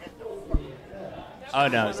 Oh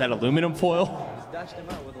no, is that aluminum foil?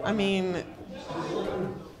 I mean,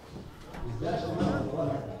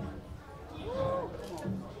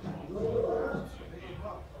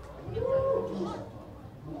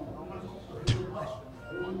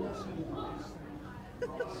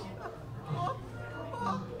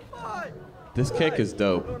 This kick is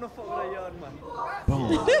dope.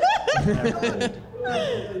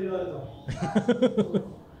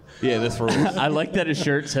 Yeah, this rules. I like that his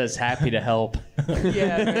shirt says "Happy to help."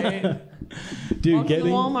 yeah, right. Dude, Welcome to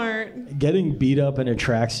getting Walmart. beat up in a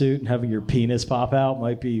tracksuit and having your penis pop out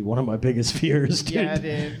might be one of my biggest fears, dude. Yeah,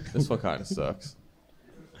 dude. This one kind of sucks.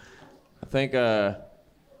 I think, all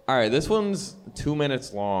right, this one's 2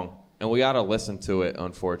 minutes long, and we got to listen to it,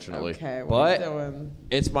 unfortunately. Okay, what but are you doing?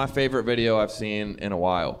 it's my favorite video I've seen in a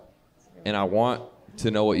while, and I want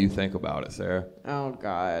to know what you think about it, Sarah. Oh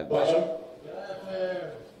God.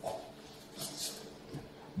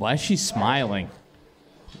 Why is she smiling?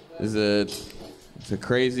 It's a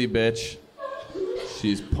crazy bitch.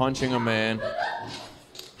 She's punching a man.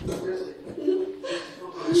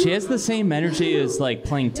 She has the same energy as like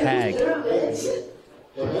playing tag.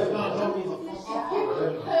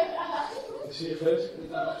 See your face?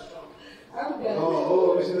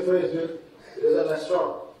 Oh, let me see the face, dude. Is that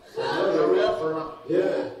strong?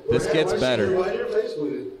 Yeah. This gets better. Why your face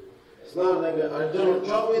with it? It's not like that. I don't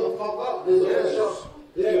drop me the fuck up.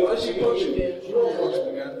 Yeah, why she punch you? You won't punch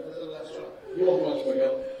me again. You won't punch me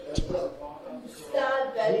again.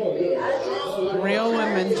 Real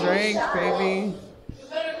women drink, baby.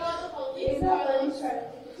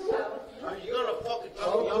 You gonna fucking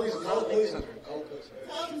call police.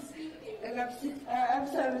 I'm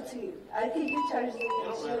 17. I think you charged me.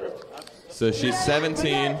 So she's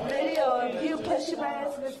 17. Video of you pushing my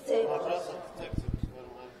ass mistake.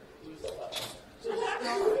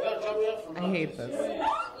 I hate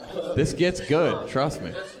this. This gets good. Trust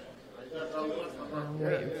me. I'm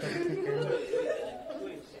waiting for the kicker.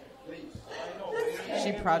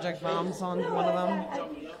 She project bombs on one of them.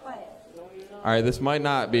 All right, this might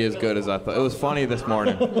not be as good as I thought. It was funny this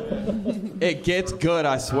morning. It gets good,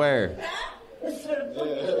 I swear.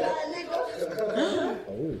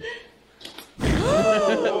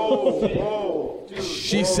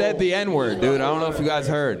 She said the N-word, dude. I don't know if you guys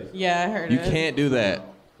heard. Yeah, I heard You it. can't do that.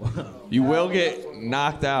 You will get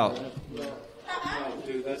knocked out.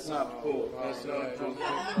 Dude, that's not cool. That's not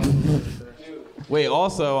cool. Wait,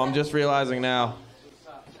 also, I'm just realizing now,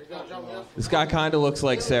 this guy kind of looks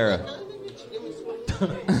like Sarah.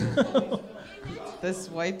 This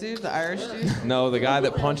white dude, the Irish dude? No, the guy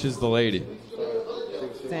that punches the lady.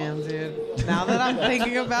 Damn, dude. Now that I'm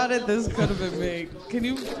thinking about it, this could have been me. Can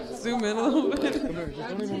you zoom in a little bit?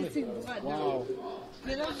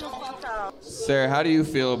 Sarah, how do you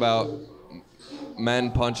feel about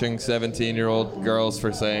men punching 17-year-old girls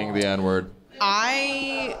for saying the N-word?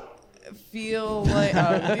 I feel like leave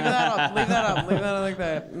that up like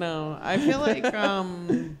that. No, I feel like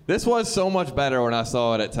This was so much better when I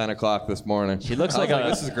saw it at 10 o'clock this morning. She looks I was like a-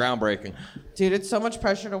 this is groundbreaking. dude, it's so much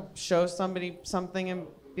pressure to show somebody something and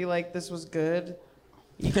be like, this was good.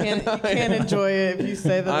 You can't enjoy it if you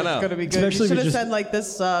say I that know. it's gonna be good. Especially You if should you have just- said like,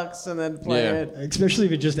 this sucks, and then play Yeah. it. Especially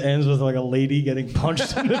if it just ends with like a lady getting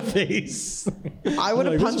punched in the face. I would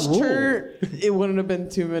have Like, what's punched the her. It wouldn't have been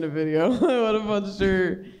 2-minute video. I would have punched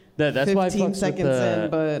her. That's why I 15 fucks with seconds the- in,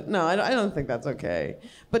 but no, I don't think that's okay.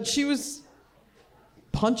 But she was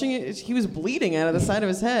punching it. He was bleeding out of the side of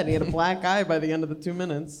his head. He had a black eye by the end of the 2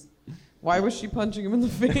 minutes. Why was she punching him in the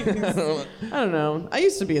face? I don't know. I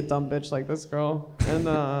used to be a dumb bitch like this girl, and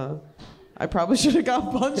I probably should have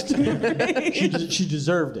got punched in the face. She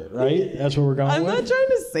deserved it, right? That's what we're going I'm with. not trying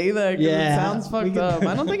to say that because Yeah, it sounds we fucked can- up.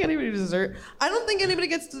 I don't think anybody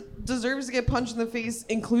deserves to get punched in the face,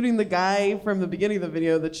 including the guy from the beginning of the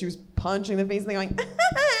video that she was punching in the face and they're going,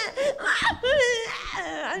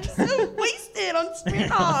 I'm so wasted on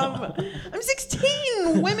Smirnoff. I'm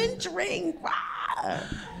 16. Women drink.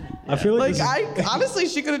 I feel like, Honestly,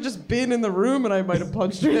 she could have just been in the room and I might have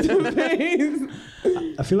punched her in the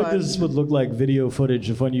face. I feel like this would look like video footage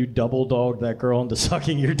of when you double dogged that girl into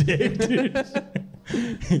sucking your dick, dude.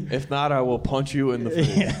 If not, I will punch you in the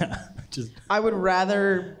face. Yeah. Just I would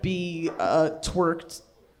rather be twerked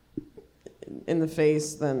in the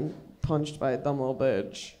face than punched by a dumb little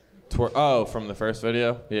bitch. From the first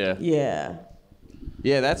video? Yeah. Yeah.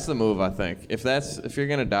 Yeah, that's the move, I think. If you're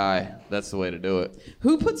gonna die, that's the way to do it.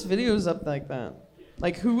 Who puts videos up like that?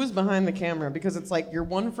 Like, who was behind the camera? Because it's like your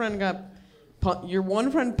one friend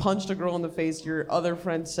punched a girl in the face. Your other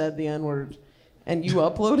friend said the N-word, and you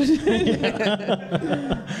uploaded it.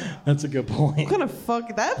 that's a good point. What kind of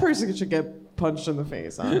fuck? That person should get punched in the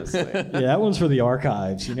face. Honestly, Yeah, that one's for the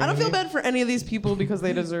archives. You know I don't what feel bad for any of these people because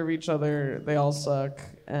they deserve each other. They all suck,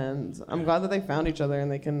 and I'm glad that they found each other and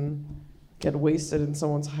they can get wasted in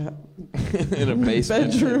someone's In a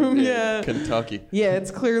basement. bedroom. in Yeah. Kentucky. Yeah, it's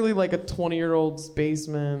clearly like a 20-year-old's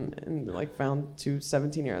basement, and like found two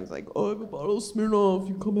 17-year-olds like, oh, I have a bottle of Smirnoff.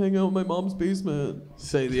 You come hang out in my mom's basement.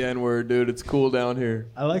 Say the N-word, dude. It's cool down here.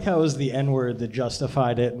 I like how it was the N-word that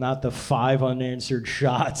justified it, not the 5 unanswered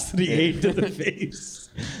shots that he ate to the face.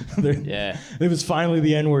 Yeah. It was finally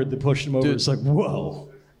the N-word that pushed him over. Dude. It's like, whoa.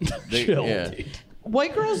 Chill, yeah. dude.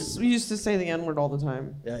 White girls used to say the N-word all the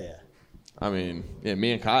time. Yeah, yeah. I mean, yeah,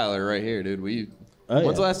 me and Kyle are right here, dude. Oh,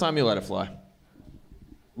 When's the yeah. last time you let it fly?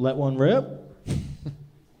 Let one rip.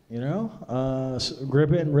 You know?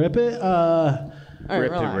 Grip it and rip it. All right,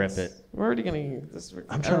 Rip it, relax. rip it. We're already getting this.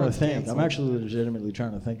 I'm trying to think. I'm actually legitimately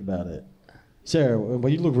trying to think about it. Sarah,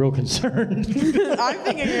 well, you look real concerned. I'm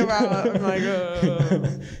thinking about. I'm like,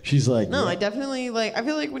 She's like, no, yeah. I definitely like. I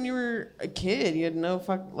feel like when you were a kid, you had no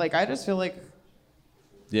fuck. Like, I just feel like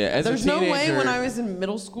Yeah, as there's a teenager, no way when I was in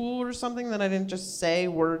middle school or something that I didn't just say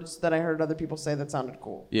words that I heard other people say that sounded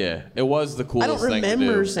cool. Yeah, it was the I coolest don't thing to do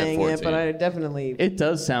remember at saying 14. it, but I definitely. It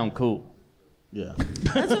does sound cool. Yeah.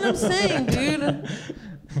 That's what I'm saying, dude.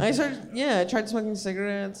 I tried smoking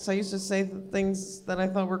cigarettes. I used to say things that I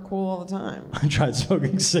thought were cool all the time. I tried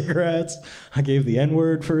smoking cigarettes. I gave the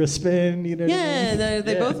N-word for a spin. You know what I Yeah, mean?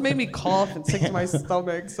 they both made me cough and sick to my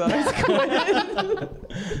stomach, so I quit.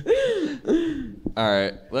 All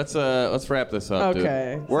right, let's wrap this up,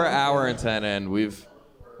 Okay. dude. We're an hour and 10 in. We've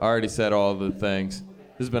already said all the things.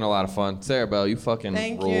 This has been a lot of fun. Sarah Bell, you fucking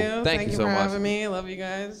Thank rule. you. Thank you so for much. having me. I love you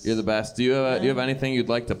guys. You're the best. Do you have anything you'd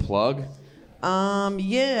like to plug?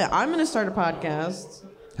 Yeah, I'm gonna start a podcast.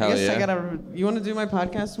 Hell I guess yeah. You want to do my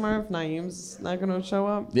podcast tomorrow if Naeem's not gonna show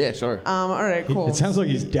up? Yeah, sure. All right, cool. It sounds like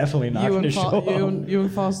he's definitely not going to show up. You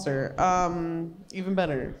and Foster. Even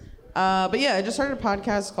better. But yeah, I just started a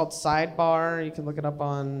podcast called Sidebar. You can look it up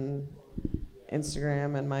on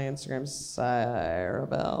Instagram, and my Instagram's Sarah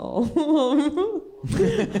Bell. We'll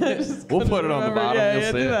put it on the bottom. Yeah, You'll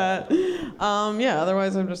yeah, see do it. that. Yeah,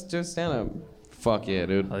 otherwise I'm just doing stand-up. Fuck yeah,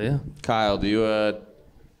 dude. Oh yeah. Kyle, do you have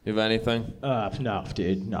anything? No,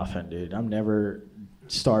 dude. Nothing, dude. I'm never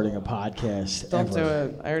starting a podcast Don't ever. do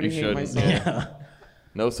it. I already You hate shouldn't. myself. Yeah.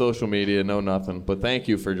 No social media, no nothing. But thank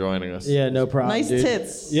you for joining us. Yeah, no problem. Nice dude.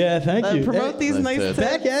 tits. Yeah, thank you. Promote these Nice nice tits. tits.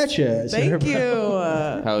 Back at you. Thank you.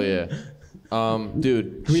 Hell yeah.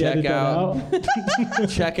 Dude, Can we check edit that out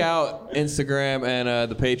check out Instagram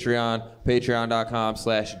and the Patreon,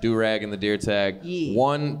 patreon.com/durag and the deer tag. Yeah.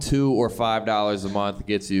 $1, $2, or $5 a month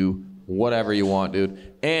gets you whatever you want, dude.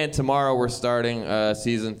 And tomorrow we're starting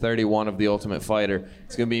season 31 of The Ultimate Fighter.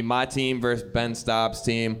 It's gonna be my team versus Ben Staub's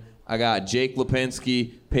team. I got Jake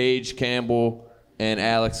Lipinski, Paige Campbell, and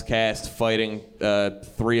Alex Cast fighting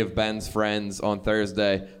 3 of Ben's friends on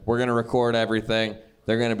Thursday. We're gonna record everything.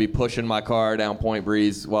 They're going to be pushing my car down Point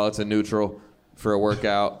Breeze while it's in neutral for a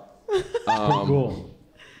workout. Cool.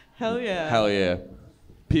 Hell yeah. Hell yeah.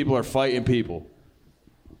 People are fighting people.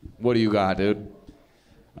 What do you got, dude?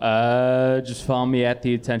 Just follow me at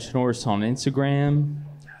The Attention Horse on Instagram.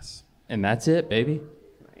 Yes. And that's it, baby.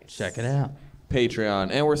 Check it out. Patreon.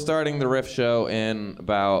 And we're starting the Riff Show in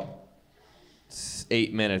about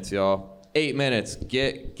 8 minutes, y'all. 8 minutes.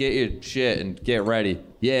 Get your shit and get ready.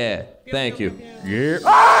 Yeah. Thank you.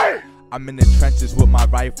 I'm in the trenches with my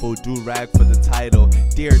rifle, do-rag for the title.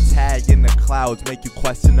 Deer tag in the clouds, make you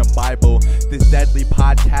question the Bible. This deadly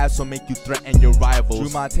podcast will make you threaten your rivals. Drew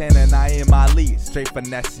Montana and I am Ali, straight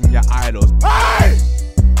finessing your idols. Hey!